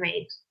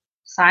handmade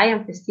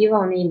sajam,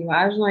 festival, nije ni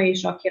važno i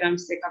šokiram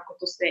se kako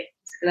to sve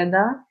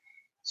izgleda.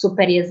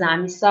 super je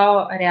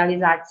zamisao,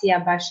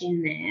 realizacija baš i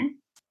ne.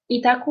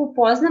 I tako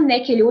upoznam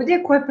neke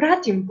ljude koje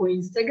pratim po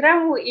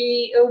Instagramu i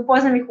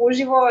upoznam ih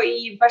uživo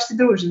i baš se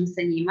družim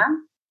sa njima.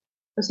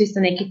 To su isto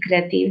neki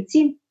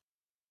kreativci.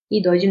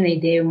 I dođem na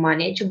ideju,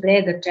 neću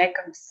da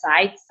čekam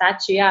sajt, sad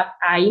ću ja,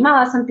 a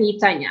imala sam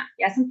pitanja.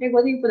 Ja sam pre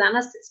godinu i po dana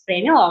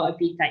spremila ova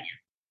pitanja.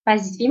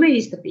 Pazi, svi imaju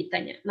ista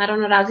pitanja.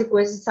 Naravno,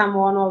 razlikuje se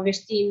samo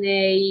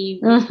veštine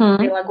i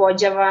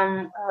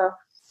prilagođavam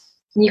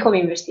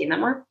njihovim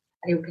veštinama,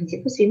 ali u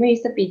principu svi imaju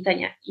ista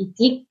pitanja. I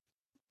ti,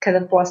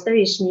 kada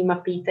postaviš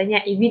njima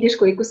pitanja i vidiš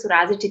koliko su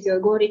različiti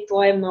odgovori,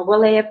 to je mnogo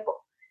lepo.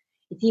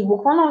 I ti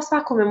bukvalno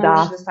svakome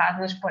možeš da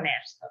saznaš po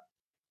nešto.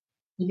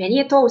 I meni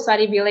je to u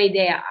stvari bila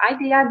ideja,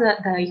 ajde ja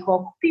da ih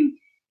okupim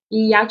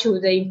i ja ću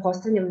da im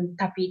postavljam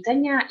ta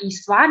pitanja i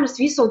stvarno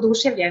svi su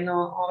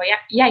oduševljeno,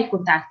 ja ih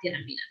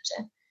kontaktiram inače.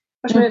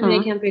 Baš me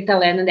neki nam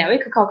pitala jedna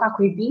devojka kao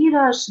kako ih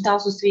biraš, da li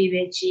su svi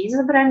već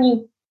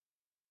izabrani,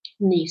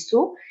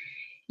 nisu.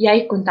 Ja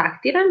ih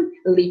kontaktiram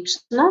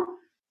lično,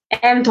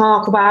 eventualno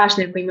ako baš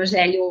neko ima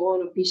želju,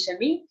 piše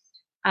mi,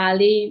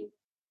 ali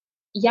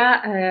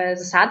ja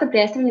za sada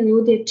predstavljam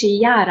ljude čiji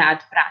ja rad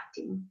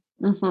pratim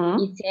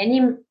i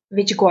cenim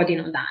već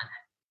godinu dana.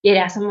 Jer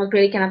ja sam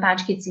otprilike na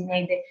tačkici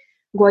negde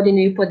godinu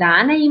i po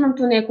dana i imam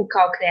tu neku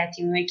kao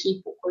kreativnu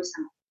ekipu koju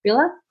sam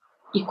kupila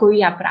i koju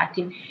ja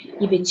pratim.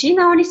 I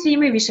većina, oni svi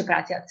imaju više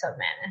pratilaca od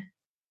mene.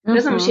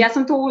 Razumiješ, ja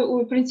sam tu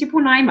u principu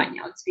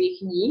najmanja od svih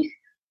njih,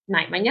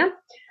 najmanja,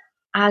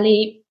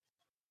 ali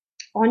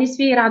oni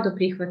svi rado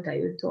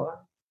prihvataju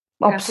to.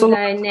 Apsolutno.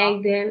 Tako da je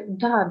negde,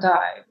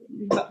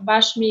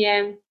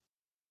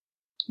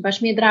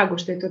 baš mi je drago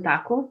što je to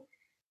tako,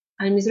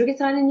 ali mi s druge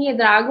strane nije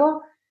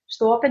drago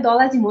što opet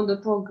dolazimo do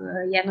tog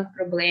jednog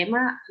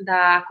problema,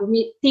 da ako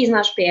ti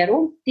znaš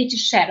Peru, ti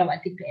ćeš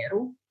šerovati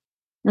Peru.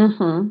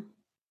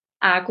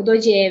 A ako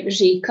dođe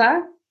Žika,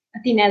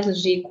 a ti ne znaš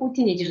Žiku,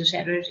 ti nećeš da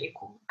šeruješ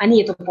Žiku. A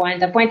nije to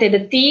poenta. Poenta je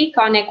da ti,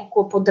 kao neko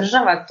ko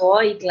podržava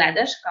to i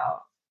gledaš, kao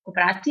ko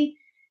prati,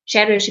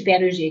 šeruješ i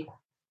Peru i Žiku.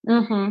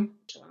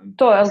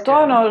 To je to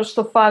ono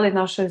što fali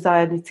našoj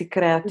zajednici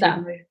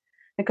kreativnoj.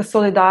 Neka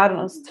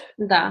solidarnost.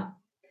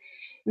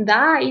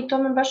 Da, i to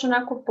me baš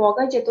onako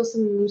pogađa, to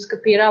sam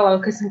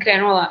skapirala kad sam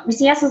krenula.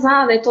 Mislim, ja sam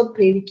znala da je to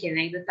otprilike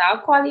negde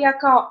tako, ali ja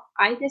kao,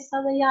 ajde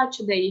sada ja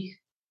ću da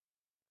ih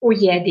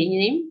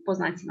ujedinim, po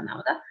znacima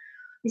navoda.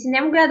 Mislim,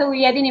 ne mogu ja da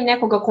ujedinim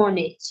nekoga ko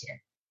neće.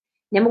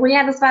 Ne mogu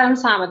ja da stvaram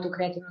sama tu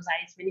kreativnu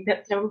zajednicu,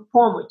 meni treba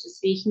pomoć od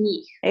svih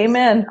njih.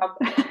 Amen.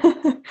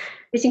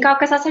 Mislim, kao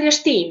kad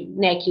sastavljaš tim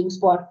neki u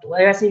sportu,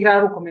 ja sam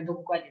igrala rukomet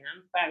dugo godina,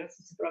 pravila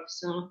sam se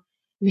profesionalno.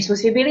 Mi smo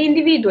svi bili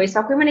individua i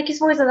svako ima neki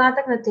svoj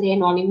zadatak na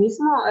terenu, ali mi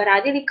smo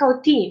radili kao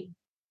tim.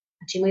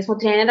 Znači imali smo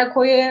trenera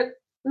koji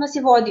nas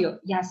je vodio.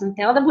 Ja sam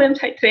htela da budem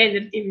taj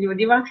trener tim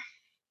ljudima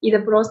i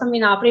da prosto mi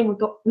napravimo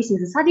to. Mislim,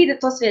 za sad ide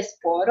to sve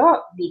sporo,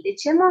 vidjet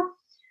ćemo,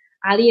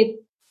 ali je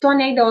to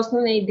negde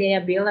osnovna ideja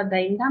bila da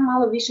im dam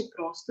malo više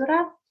prostora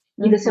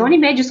i da se oni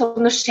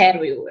međusobno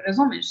šeruju,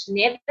 razumeš?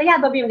 Ne da ja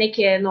dobijem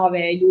neke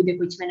nove ljude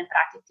koji će mene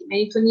pratiti,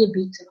 meni to nije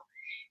bitno.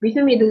 Bitno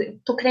mi je da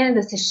to krene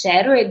da se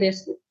šeruje, da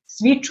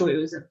svi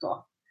čuju za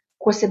to,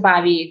 ko se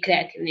bavi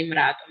kreativnim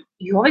radom.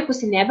 I ovaj ko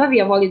se ne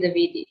bavi, a voli da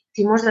vidi.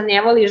 Ti možda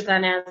ne voliš da,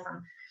 ne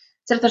znam,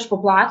 crtaš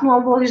po platnu,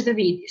 ali voliš da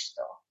vidiš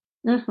to.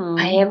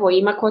 A evo,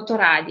 ima ko to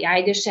radi,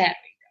 ajde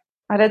šeruj ga.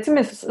 A reci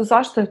mi,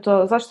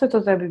 zašto je to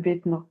tebi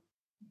bitno?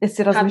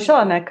 Jesi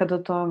razmišljala nekad o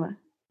tome?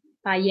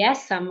 Pa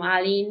jesam,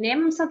 ali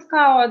nemam sad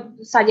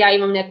sad ja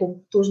imam neku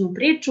tužnu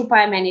priču, pa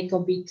je meni to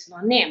bitno.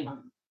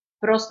 Nemam.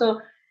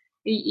 Prosto,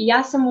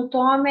 ja sam u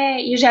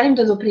tome i želim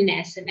da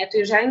doprinesem. Eto,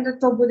 i želim da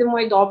to bude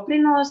moj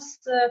doprinos.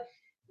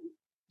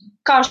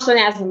 Kao što,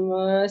 ne znam,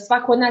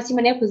 svako od nas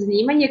ima neko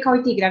zanimanje, kao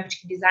i ti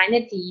grafički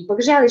dizajner, ti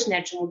ipak želiš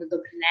nečemu da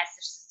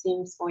doprineseš sa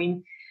svim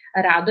svojim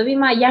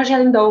radovima. Ja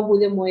želim da ovo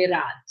bude moj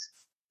rad.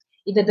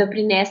 I da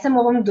doprinesem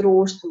ovom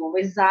društvu,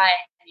 ovoj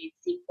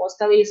zajednici.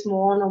 Postali smo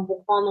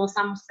bukvalno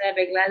samo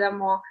sebe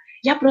gledamo.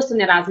 Ja prosto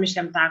ne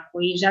razmišljam tako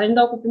i želim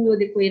da okupim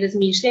ljude koji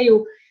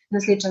razmišljaju na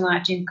sličan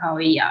način kao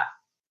i ja.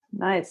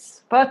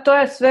 Nice. Pa to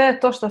je sve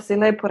to što si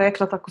lepo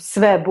rekla, tako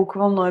sve,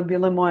 bukvalno je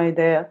bila moja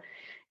ideja.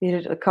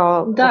 Jer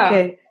kao,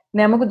 ok,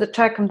 ne mogu da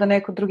čekam da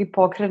neko drugi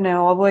pokrene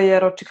ovo,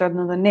 jer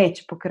očigledno da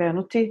neće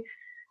pokrenuti.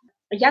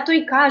 Ja to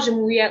i kažem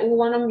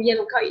u onom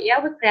jednom, kao ja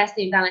uvek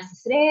predstavim danas je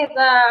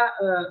sreda,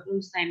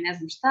 stavim ne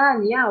znam šta,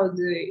 ja od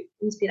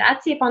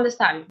inspiracije, pa onda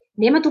stavim.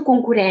 Nema tu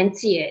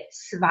konkurencije,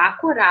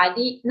 svako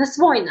radi na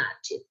svoj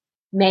način.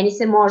 Meni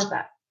se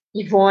možda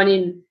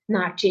Ivonin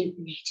način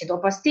neće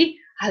dopasti,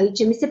 ali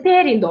će mi se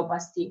Perin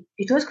dopasti.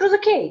 I to je skroz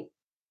okej.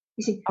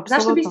 Mislim,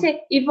 zašto bi se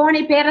Ivona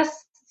i Pera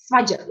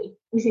svađali?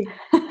 Mislim,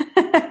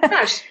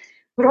 znaš,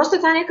 prosto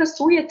ta neka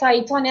sujeta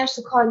i to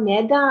nešto kao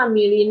ne dam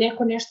ili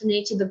neko nešto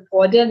neće da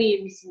podeli.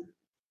 Mislim,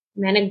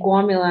 mene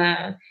gomila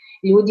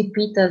ljudi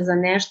pita za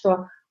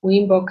nešto u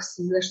inbox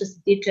što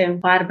se tiče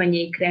farbanja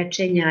i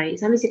krečenja i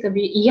zamisli kad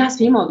bi i ja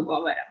svima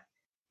odgovaram.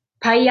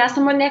 Pa i ja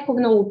sam od nekog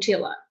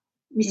naučila.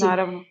 Mislim,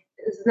 naravno.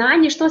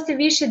 Znanje što se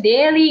više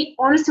deli,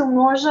 ono se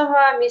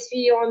umnožava, mi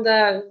svi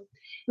onda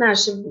Znaš,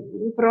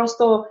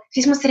 prosto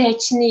svi smo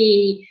srećni,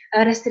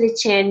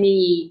 rasterećeni,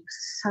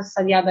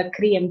 sad ja da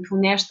krijem tu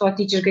nešto, a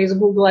ti ćeš ga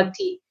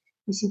izgooglati.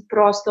 Mislim,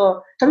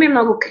 prosto, to mi je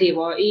mnogo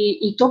krivo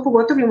i to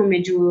pogotovo imamo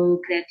među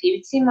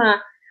kreativcima,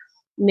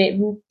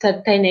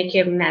 taj neke,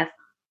 ne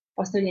znam,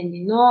 postavljanje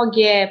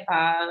noge,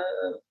 pa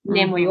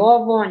nemoj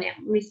ovo,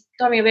 mislim,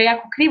 to mi je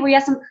jako krivo i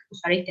ja sam u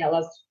stvari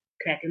htjela s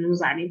kreativnom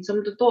zajednicom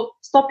da to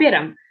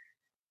stopiram.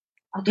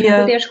 A to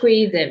jako teško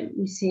ide,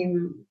 mislim,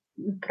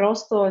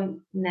 prosto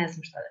ne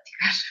znam šta da ti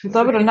kažem.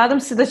 Dobro, nadam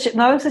se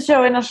da će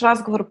ovaj naš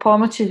razgovor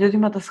pomoći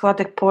ljudima da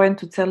shvate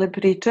poentu cele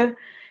priče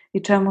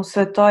i čemu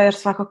sve to, jer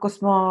svakako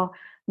smo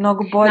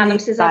mnogo bolji. Nadam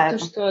se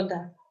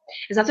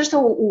zato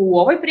što u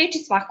ovoj priči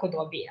svako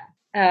dobija.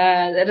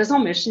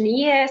 Razumeš,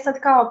 nije sad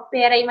kao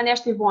Pera ima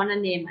nešto i Ivona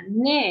nema.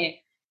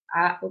 Ne,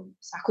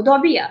 svako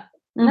dobija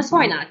na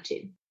svoj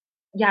način.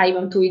 Ja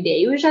imam tu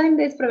ideju i želim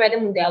da je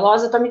sprovedem u delo, a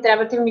za to mi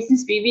trebate, mislim,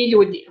 svi vi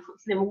ljudi.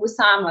 Ne mogu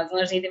sama,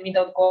 znaš, da idem i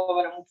da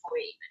odgovaram u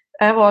tvoje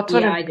ime. Evo,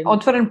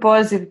 otvoren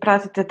poziv,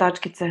 pratite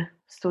tačkice,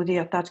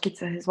 studija,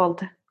 tačkice,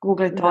 izvolite,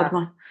 googlajte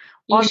odmah.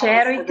 I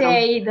šerujte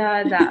i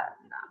da.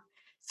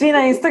 Svi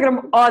na Instagram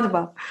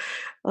odmah.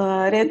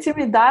 Reci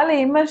mi, da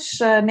li imaš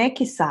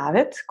neki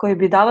savjet koji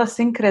bi dala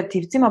svim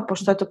kreativcima,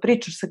 pošto eto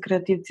pričaš sa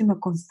kreativcima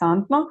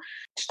konstantno,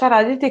 šta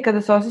raditi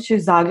kada se osjećaju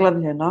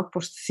zaglavljeno,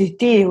 pošto si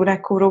ti u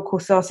neku ruku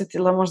se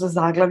osjetila možda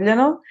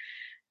zaglavljeno,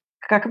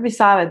 kakav bi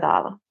savjet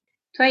dala?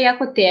 To je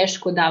jako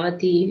teško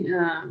davati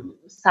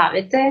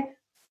savjete,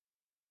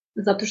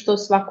 zato što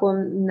svako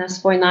na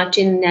svoj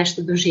način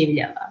nešto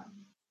doživljava.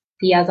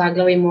 Ti ja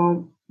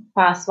zaglavimo,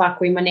 pa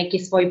svako ima neki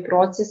svoj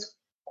proces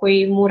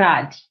koji mu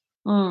radi.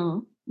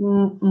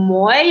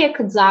 Moje je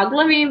kad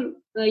zaglavim,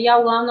 ja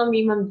uglavnom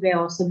imam 2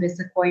 osobe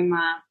sa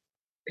kojima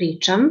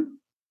pričam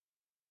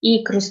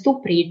i kroz tu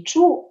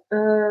priču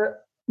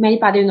meni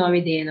padaju nove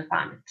ideje na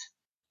pamet.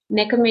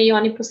 Nekad me i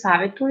oni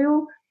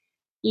posavetuju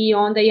i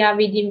onda ja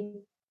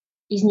vidim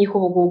iz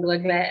njihovog ugla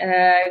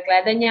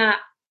gledanja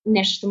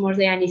nešto što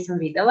možda ja nisam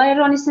videla,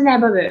 jer oni se ne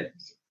bave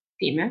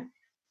time.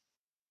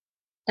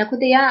 Tako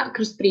da ja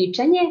kroz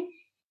pričanje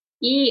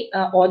i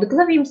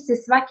odglavim se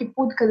svaki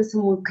put kada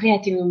sam u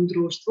kreativnom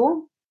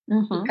društvu,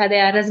 i kada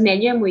ja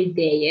razmenjujemo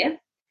ideje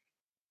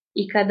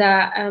i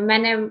kada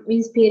mene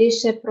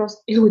inspiriše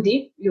prosto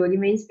ljudi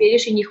me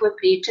inspiriše njihove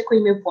priče koji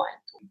imaju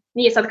poentu.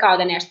 Nije sad kao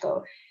da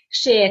nešto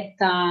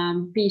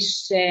šetam,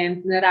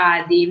 pišem,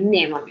 radim,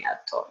 nemam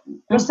ja to.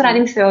 Prosto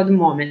radim sve od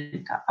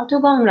momenta, a to je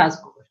uglavnom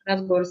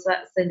razgovor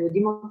sa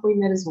ljudima koji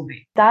me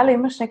razumeju. Da li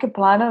imaš neke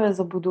planove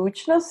za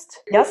budućnost?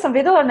 Ja sam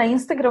videla na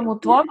Instagramu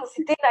tvojom da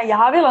si ti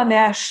najavila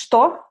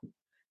nešto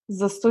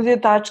za Studio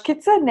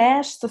Tačkice,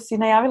 nešto si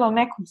najavila u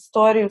nekom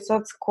storiju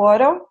sad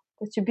skoro,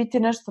 da će biti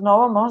nešto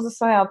novo, možda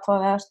sam ja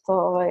to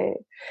nešto...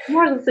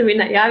 Možda sam i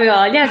najavila,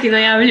 ali ja ti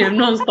najavljujem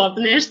non stop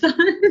nešto.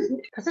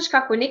 Pa znaš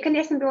kako, nikad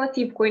nisam bila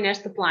tip koji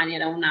nešto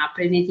planira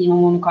unapred, niti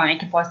imam kao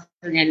neke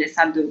postavljene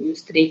sad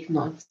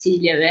striktno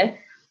ciljeve.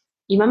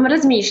 Imam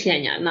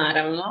razmišljanja,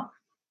 naravno,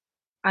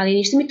 ali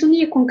ništa mi tu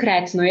nije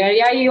konkretno, jer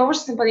ja i ovo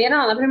što sam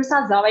planirala, napravim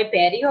sad za ovaj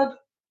period,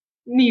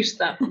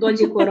 ništa.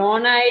 Dođe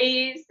korona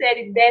i se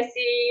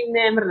desi i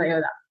ne mrdaju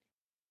da.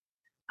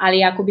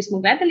 Ali ako bismo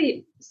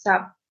gledali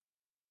sa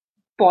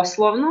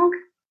poslovnog,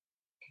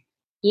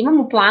 imam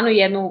u planu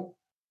jednu,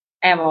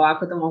 evo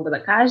ovako da mogu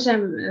da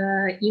kažem,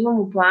 imam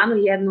u planu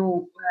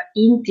jednu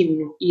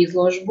intimnu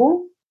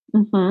izložbu,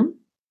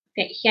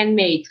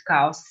 handmade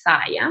kao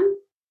sajam,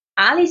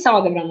 ali sa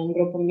odabranom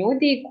grupom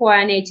ljudi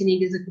koja neće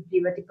nigde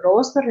zakupljivati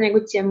prostor, nego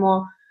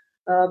ćemo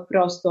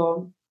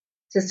prosto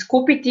se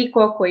skupiti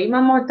koliko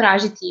imamo,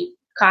 tražiti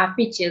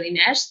kafić ili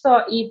nešto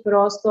i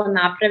prosto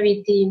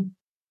napraviti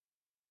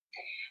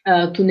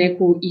tu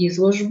neku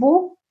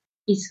izložbu.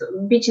 I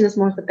biće nas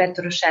možda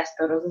 5-6,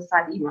 za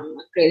sad imam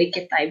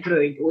otprilike taj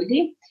broj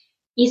ljudi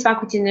i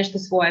svako će nešto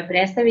svoje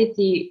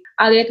predstaviti,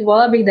 ali eto,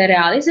 vola bih da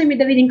realizujem i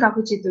da vidim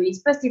kako će to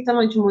ispasti,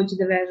 tamo ću moći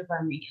da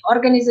vežbam i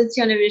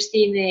organizacione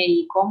veštine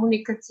i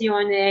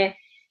komunikacione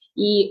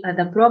i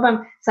da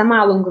probam sa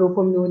malom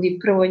grupom ljudi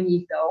prvo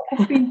njih da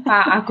okupim,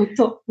 pa ako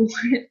to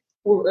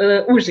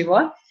uživo,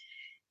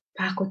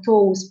 pa ako to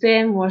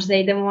uspe, možda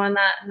idemo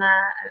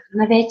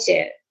na veće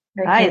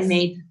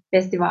handmade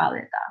festivale,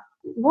 da.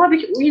 Vola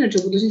bih inače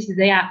u budućnosti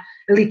da ja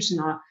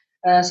lično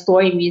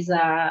stojim iza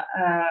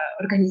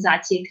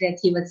organizacije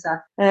kreativaca.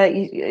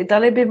 Da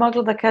li bi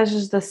mogla da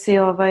kažeš da si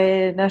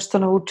nešto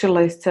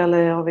naučila iz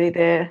cele ove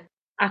ideje?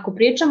 Ako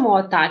pričamo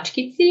o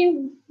tačkici,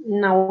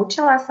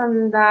 naučila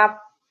sam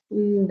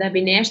da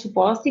bi nešto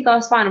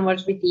postigao, stvarno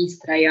možeš biti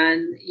istrajan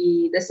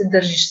i da se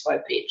držiš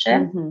svoje priče.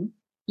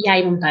 Ja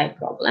imam taj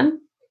problem,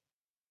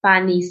 pa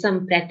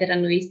nisam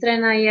preterano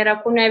istrajna, jer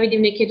ako ne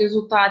vidim neke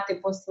rezultate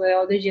posle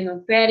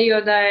određenog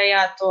perioda,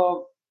 ja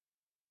to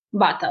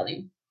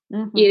batalim.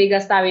 Ili ga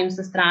stavim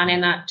sa strane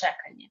na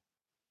čekanje.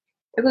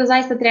 Tako da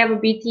zaista treba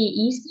biti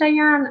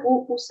istrajan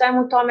u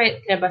svemu tome,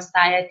 treba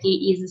stajati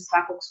iza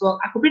svakog svog.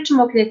 Ako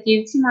pričamo o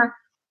kreativcima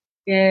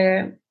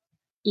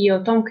i o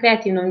tom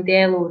kreativnom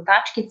delu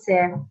tačkice,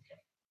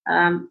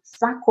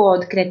 svako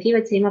od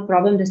kreativaca ima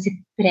problem da se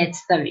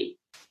predstavi.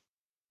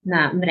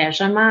 na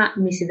mrežama,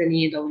 misli da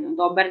nije dovoljno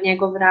dobar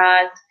njegov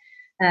rad,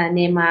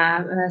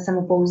 nema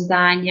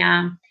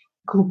samopouzdanja,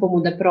 glupo mu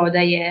da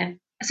prodaje.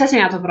 Sve sam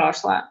ja to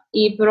prošla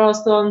i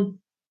prosto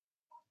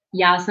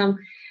ja sam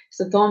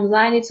sa tom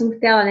zajednicom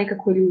htjela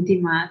nekako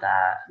ljudima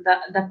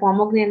da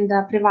pomognem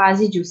da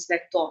prevaziđu sve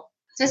to.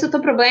 Sve su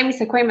to problemi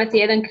sa kojima se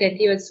jedan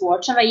kreativac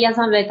suočava i ja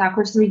znam da je tako,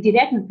 jer sam ih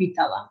direktno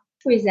pitala.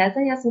 U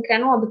izrezanju sam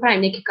krenula da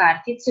pravim neke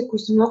kartice koje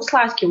su mnogo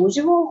slatke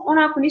uživo,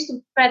 onako nisu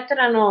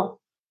preterano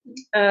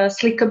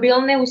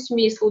slikabilne u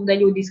smislu da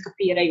ljudi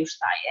iskapiraju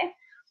šta je.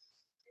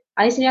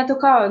 Ali sam ja to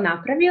kao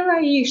napravila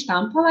i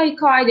štampala i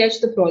kao ajde ja ću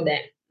da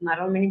prodajem.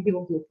 Naravno meni je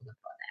bilo glupo da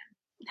prodajem.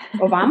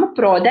 Ovamo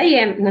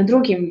prodajem na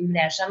drugim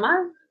mrežama,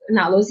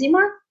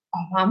 nalozima, a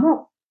ovamo,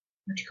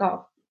 znači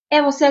kao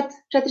evo set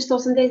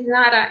 480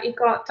 dinara i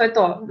kao, to je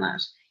to,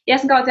 znaš. Ja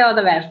sam kao htjela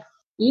da vežbam.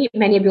 I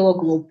meni je bilo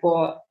glupo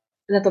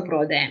da to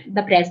prodajem,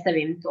 da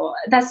predstavim to,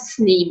 da se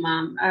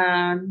snimam,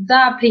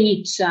 da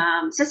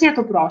pričam, sve sam ja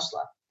to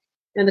prošla.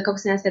 I onda kako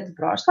sam ja sve to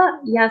prošla,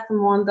 ja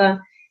sam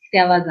onda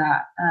htjela da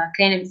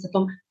krenem sa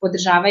tom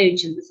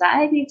podržavajućom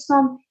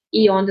zajednicom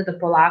i onda da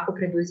polako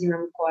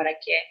preduzimam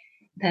korake,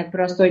 da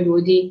prosto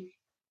ljudi,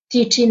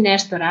 ti čim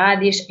nešto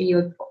radiš i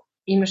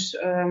imaš,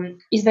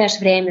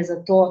 izdvajaš vreme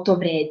za to, to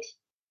vredi.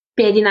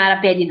 5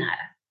 dinara, 5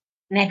 dinara.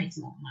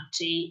 Nebitno,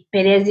 znači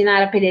 50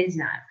 dinara, 50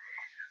 dinara.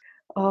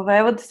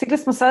 Evo, stigli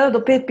smo sada do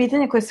 5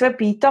 pitanja koje sve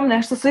pitam,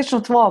 nešto slično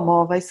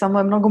tvom, samo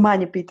je mnogo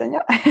manje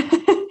pitanja.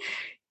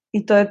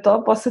 I to je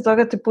to, posle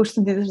toga te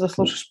puštam da ideš da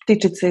slušaš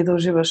ptičice i da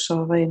uživaš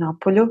na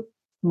polju.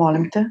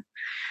 Molim te.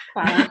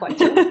 Hvala,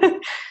 hoću.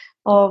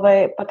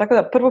 Pa tako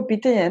da, prvo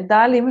pitanje je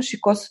da li imaš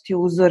i ko su ti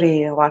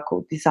uzori ovako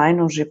u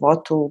dizajnu, u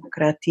životu,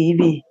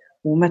 kreativi,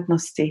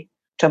 umetnosti,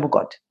 čemu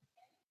god?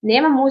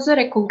 Nemam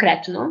uzore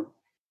konkretno.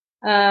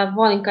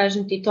 Volim,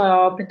 kažem ti, to je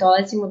opet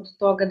dolazimo do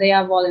toga da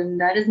ja volim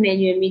da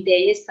razmenjujem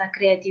ideje sa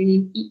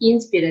kreativnim i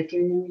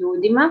inspirativnim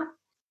ljudima,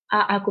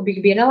 a ako bih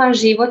birala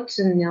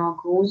životnog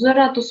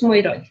uzora, to su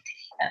moji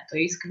roditelji. Eto,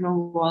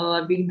 iskreno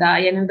voljela bih da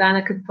jednog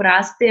dana kad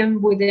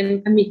porastem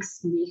budem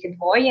miks njih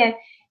dvoje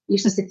i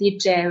što se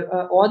tiče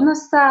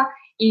odnosa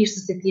i što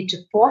se tiče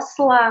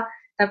posla,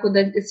 tako da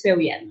sve u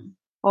jednom.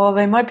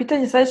 Moje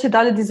pitanje sledeće je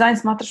da li dizajn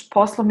smatraš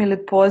poslom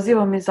ili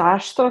pozivom i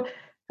zašto?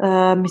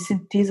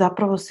 Mislim, ti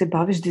zapravo se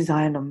baviš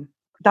dizajnom.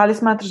 Da li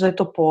smatraš da je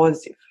to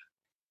poziv?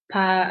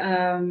 Pa,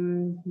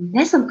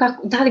 ne znam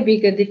kako, da li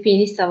bih ga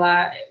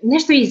definisala,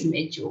 nešto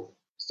između.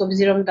 S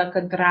obzirom da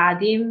kad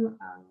radim,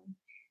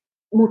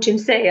 mučim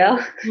se, jel?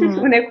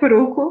 U neku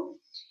ruku.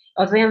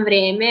 Odvajam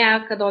vreme,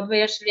 a kad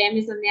odvajaš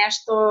vreme za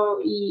nešto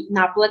i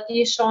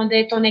naplatiš, onda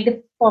je to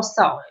negde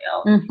posao,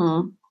 jel?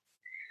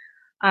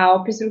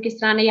 A opet s druge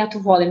strane, ja to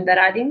volim da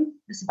radim,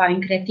 da se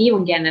bavim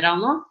kreativom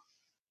generalno.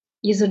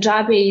 I za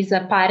džabe i za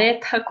pare,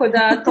 tako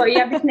da to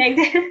ja bih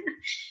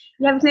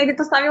negde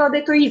to stavila da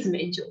je to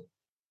između.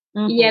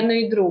 I jedno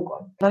i drugo.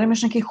 Da li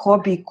imaš neki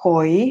hobi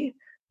koji,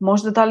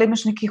 možda da li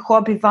imaš neki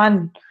hobi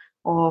van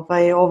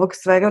ovog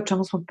svega o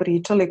čemu smo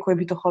pričali, koji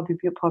bi to hobi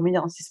bio,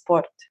 pominjala si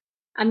sport?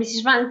 A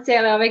misliš van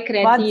cele ove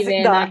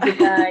kreative,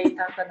 nakita i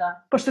tako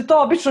da? Pošto je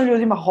to obično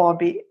ljudima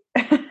hobi.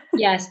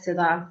 Jeste,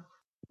 da.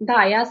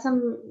 Da, ja sam...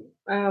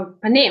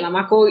 Pa nemam,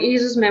 ako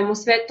izuzmemo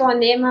sve to,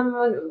 nemam,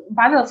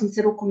 bavila sam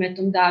se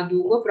rukometom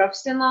dugo,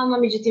 profesionalno,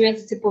 međutim ja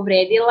sam se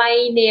povredila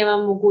i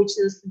nemam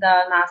mogućnost da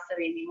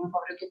nastavim, imam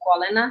povredu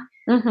kolena,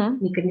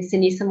 nikad se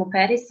nisam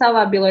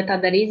operisala, bilo je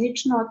tada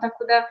rizično,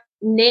 tako da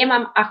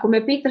nemam, ako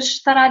me pitaš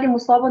šta radim u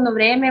slobodno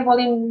vreme,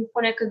 volim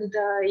ponekad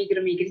da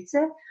igram igrice,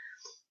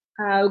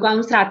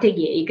 uglavnom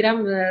strategije igram,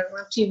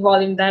 znači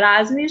volim da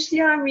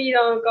razmišljam i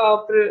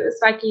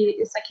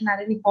svaki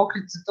naredni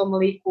pokret za tom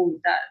liku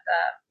da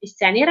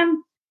isceniram.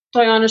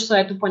 To je ono što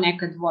ja tu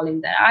ponekad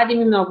volim da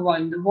radim i mnogo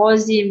volim da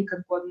vozim, kad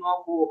god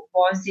mogu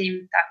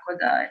vozim, tako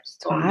da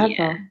to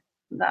nije...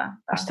 Da.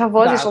 A šta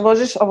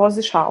voziš?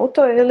 Voziš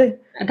auto ili?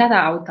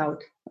 Da, auto.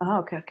 Aha,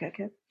 ok.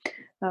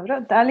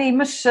 Dobro, da li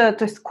imaš,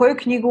 to jest koju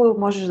knjigu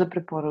možeš da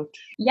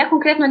preporučiš? Ja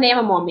konkretno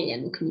nemam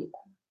omiljenu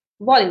knjigu.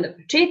 Volim da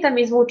pročitam,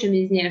 izvučem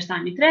iz nje šta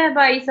mi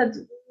treba i sad,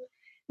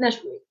 znaš,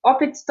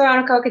 opet to je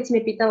ono kao kad si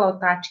me pitala o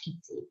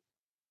tačkici.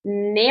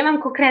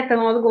 Nemam konkretan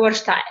odgovor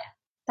šta je.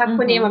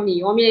 Tako nemam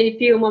ni omiljeni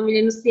film,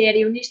 omiljenu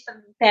seriju, ništa,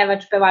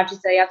 pevač,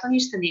 pevačica, ja to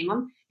ništa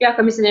nemam. Ja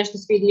kad mi se nešto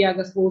svidi, ja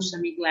ga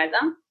slušam i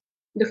gledam,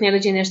 dok ne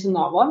dođe nešto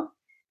novo.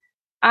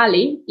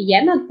 Ali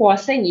jedna od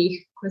poslednjih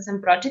koje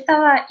sam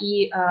pročitala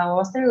i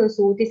ostavili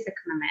su utisak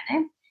na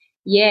mene,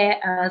 je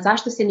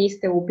Zašto se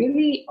niste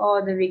ubili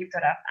od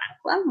Viktora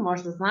Frankla,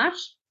 možda znaš.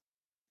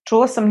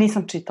 Čula sam,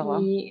 nisam čitala.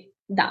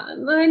 Da,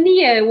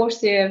 nije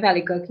uopšte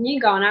velika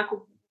knjiga,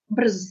 onako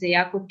brzo se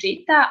jako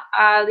čita,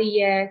 ali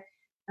je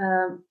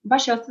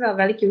baš je ostavila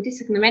veliki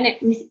utisak na mene.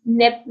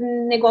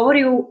 Ne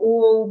govori o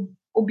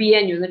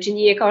ubijanju, znači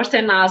nije kao što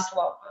je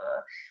naslov.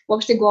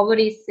 Uopšte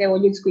govori se o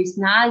ljudskoj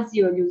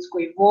snazi, o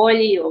ljudskoj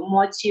volji, o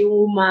moći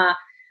uma,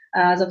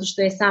 zato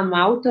što je sam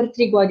autor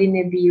 3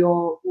 godine bio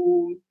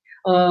u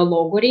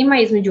logorima,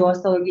 između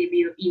ostalog je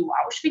bio i u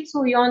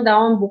Auschwitzu i onda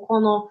on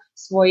bukvalno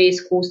svoje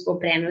iskustvo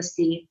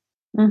prenosi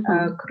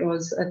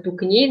kroz tu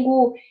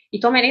knjigu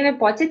i to me negde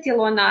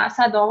podsjetilo na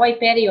sad ovaj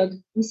period,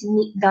 mislim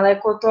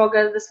daleko od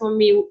toga da smo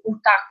mi u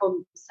takvom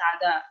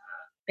sada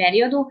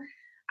periodu,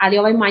 ali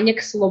ovaj manjak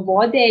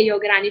slobode i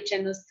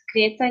ograničenost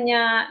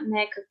kretanja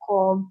nekako,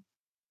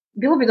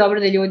 bilo bi dobro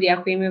da ljudi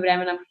ako imaju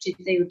vremena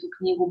pročitaju tu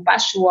knjigu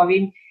baš u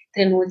ovim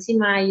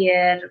trenucima,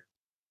 jer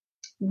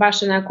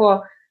baš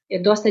onako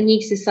dosta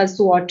njih se sad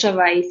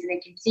suočava i sa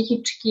nekim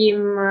psihičkim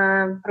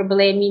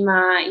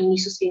problemima i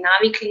nisu svi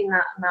navikli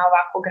na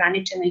ovako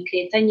ograničeno i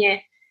kretanje,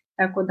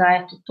 tako da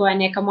eto, to je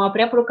neka moja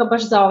preporuka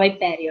baš za ovaj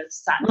period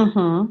sad.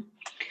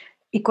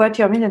 I koja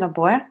ti je omiljena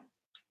boja?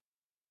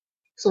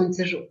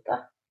 Sunce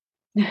žuta.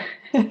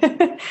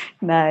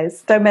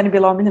 Nice. To je meni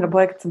bila omiljena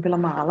boja kad sam bila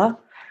mala.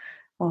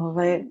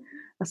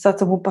 A sad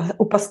sam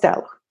u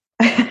pastelu.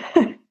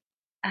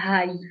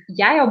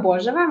 Ja je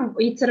obožavam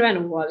i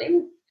crvenu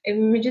volim.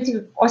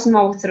 Međutim, osim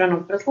ovog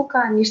crvenog prsluka,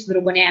 ništa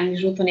drugo nemam, ni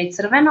žuto, ni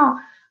crveno,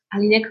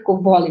 ali nekako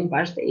volim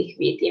baš da ih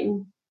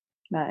vidim.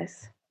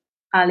 Nice.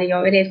 Ali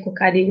retko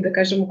kad ih, da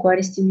kažem,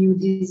 koristim i u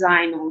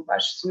dizajnu,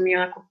 baš su mi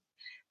onako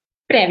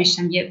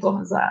previše mi je to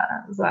za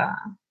dizajn.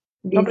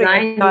 Dobro,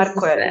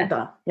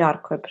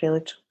 jarko je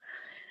prilično.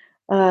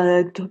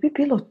 To bi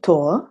bilo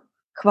to.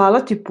 Hvala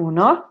ti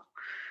puno.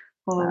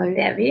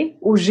 Tebi.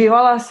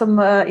 Uživala sam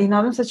i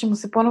nadam se da ćemo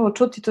se ponovo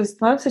čuti, to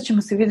jest nadam se da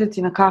ćemo se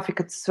vidjeti na kafi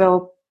kad se sve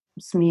ovo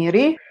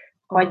smiri.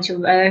 Hoću.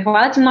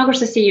 Hvala ti mnogo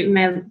što si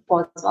me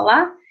pozvala.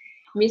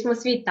 Mi smo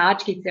svi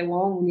tačkice u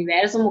ovom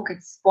univerzumu, kad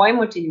se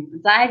spojimo činimo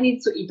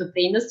zajednicu i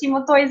doprinosimo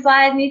toj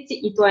zajednici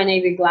i to je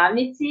negdje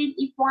glavni cilj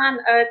i plan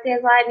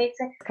te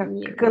zajednice.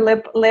 Kako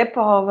je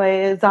lepa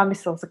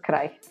zamisao za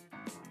kraj.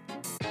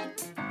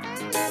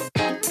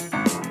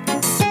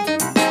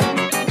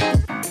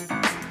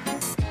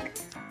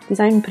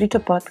 Dizajn priča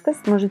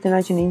podcast možete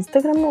naći na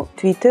Instagramu,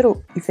 Twitteru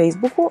i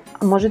Facebooku,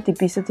 a možete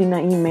pisati na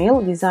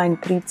e-mail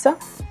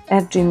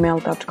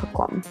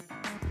designprica@gmail.com.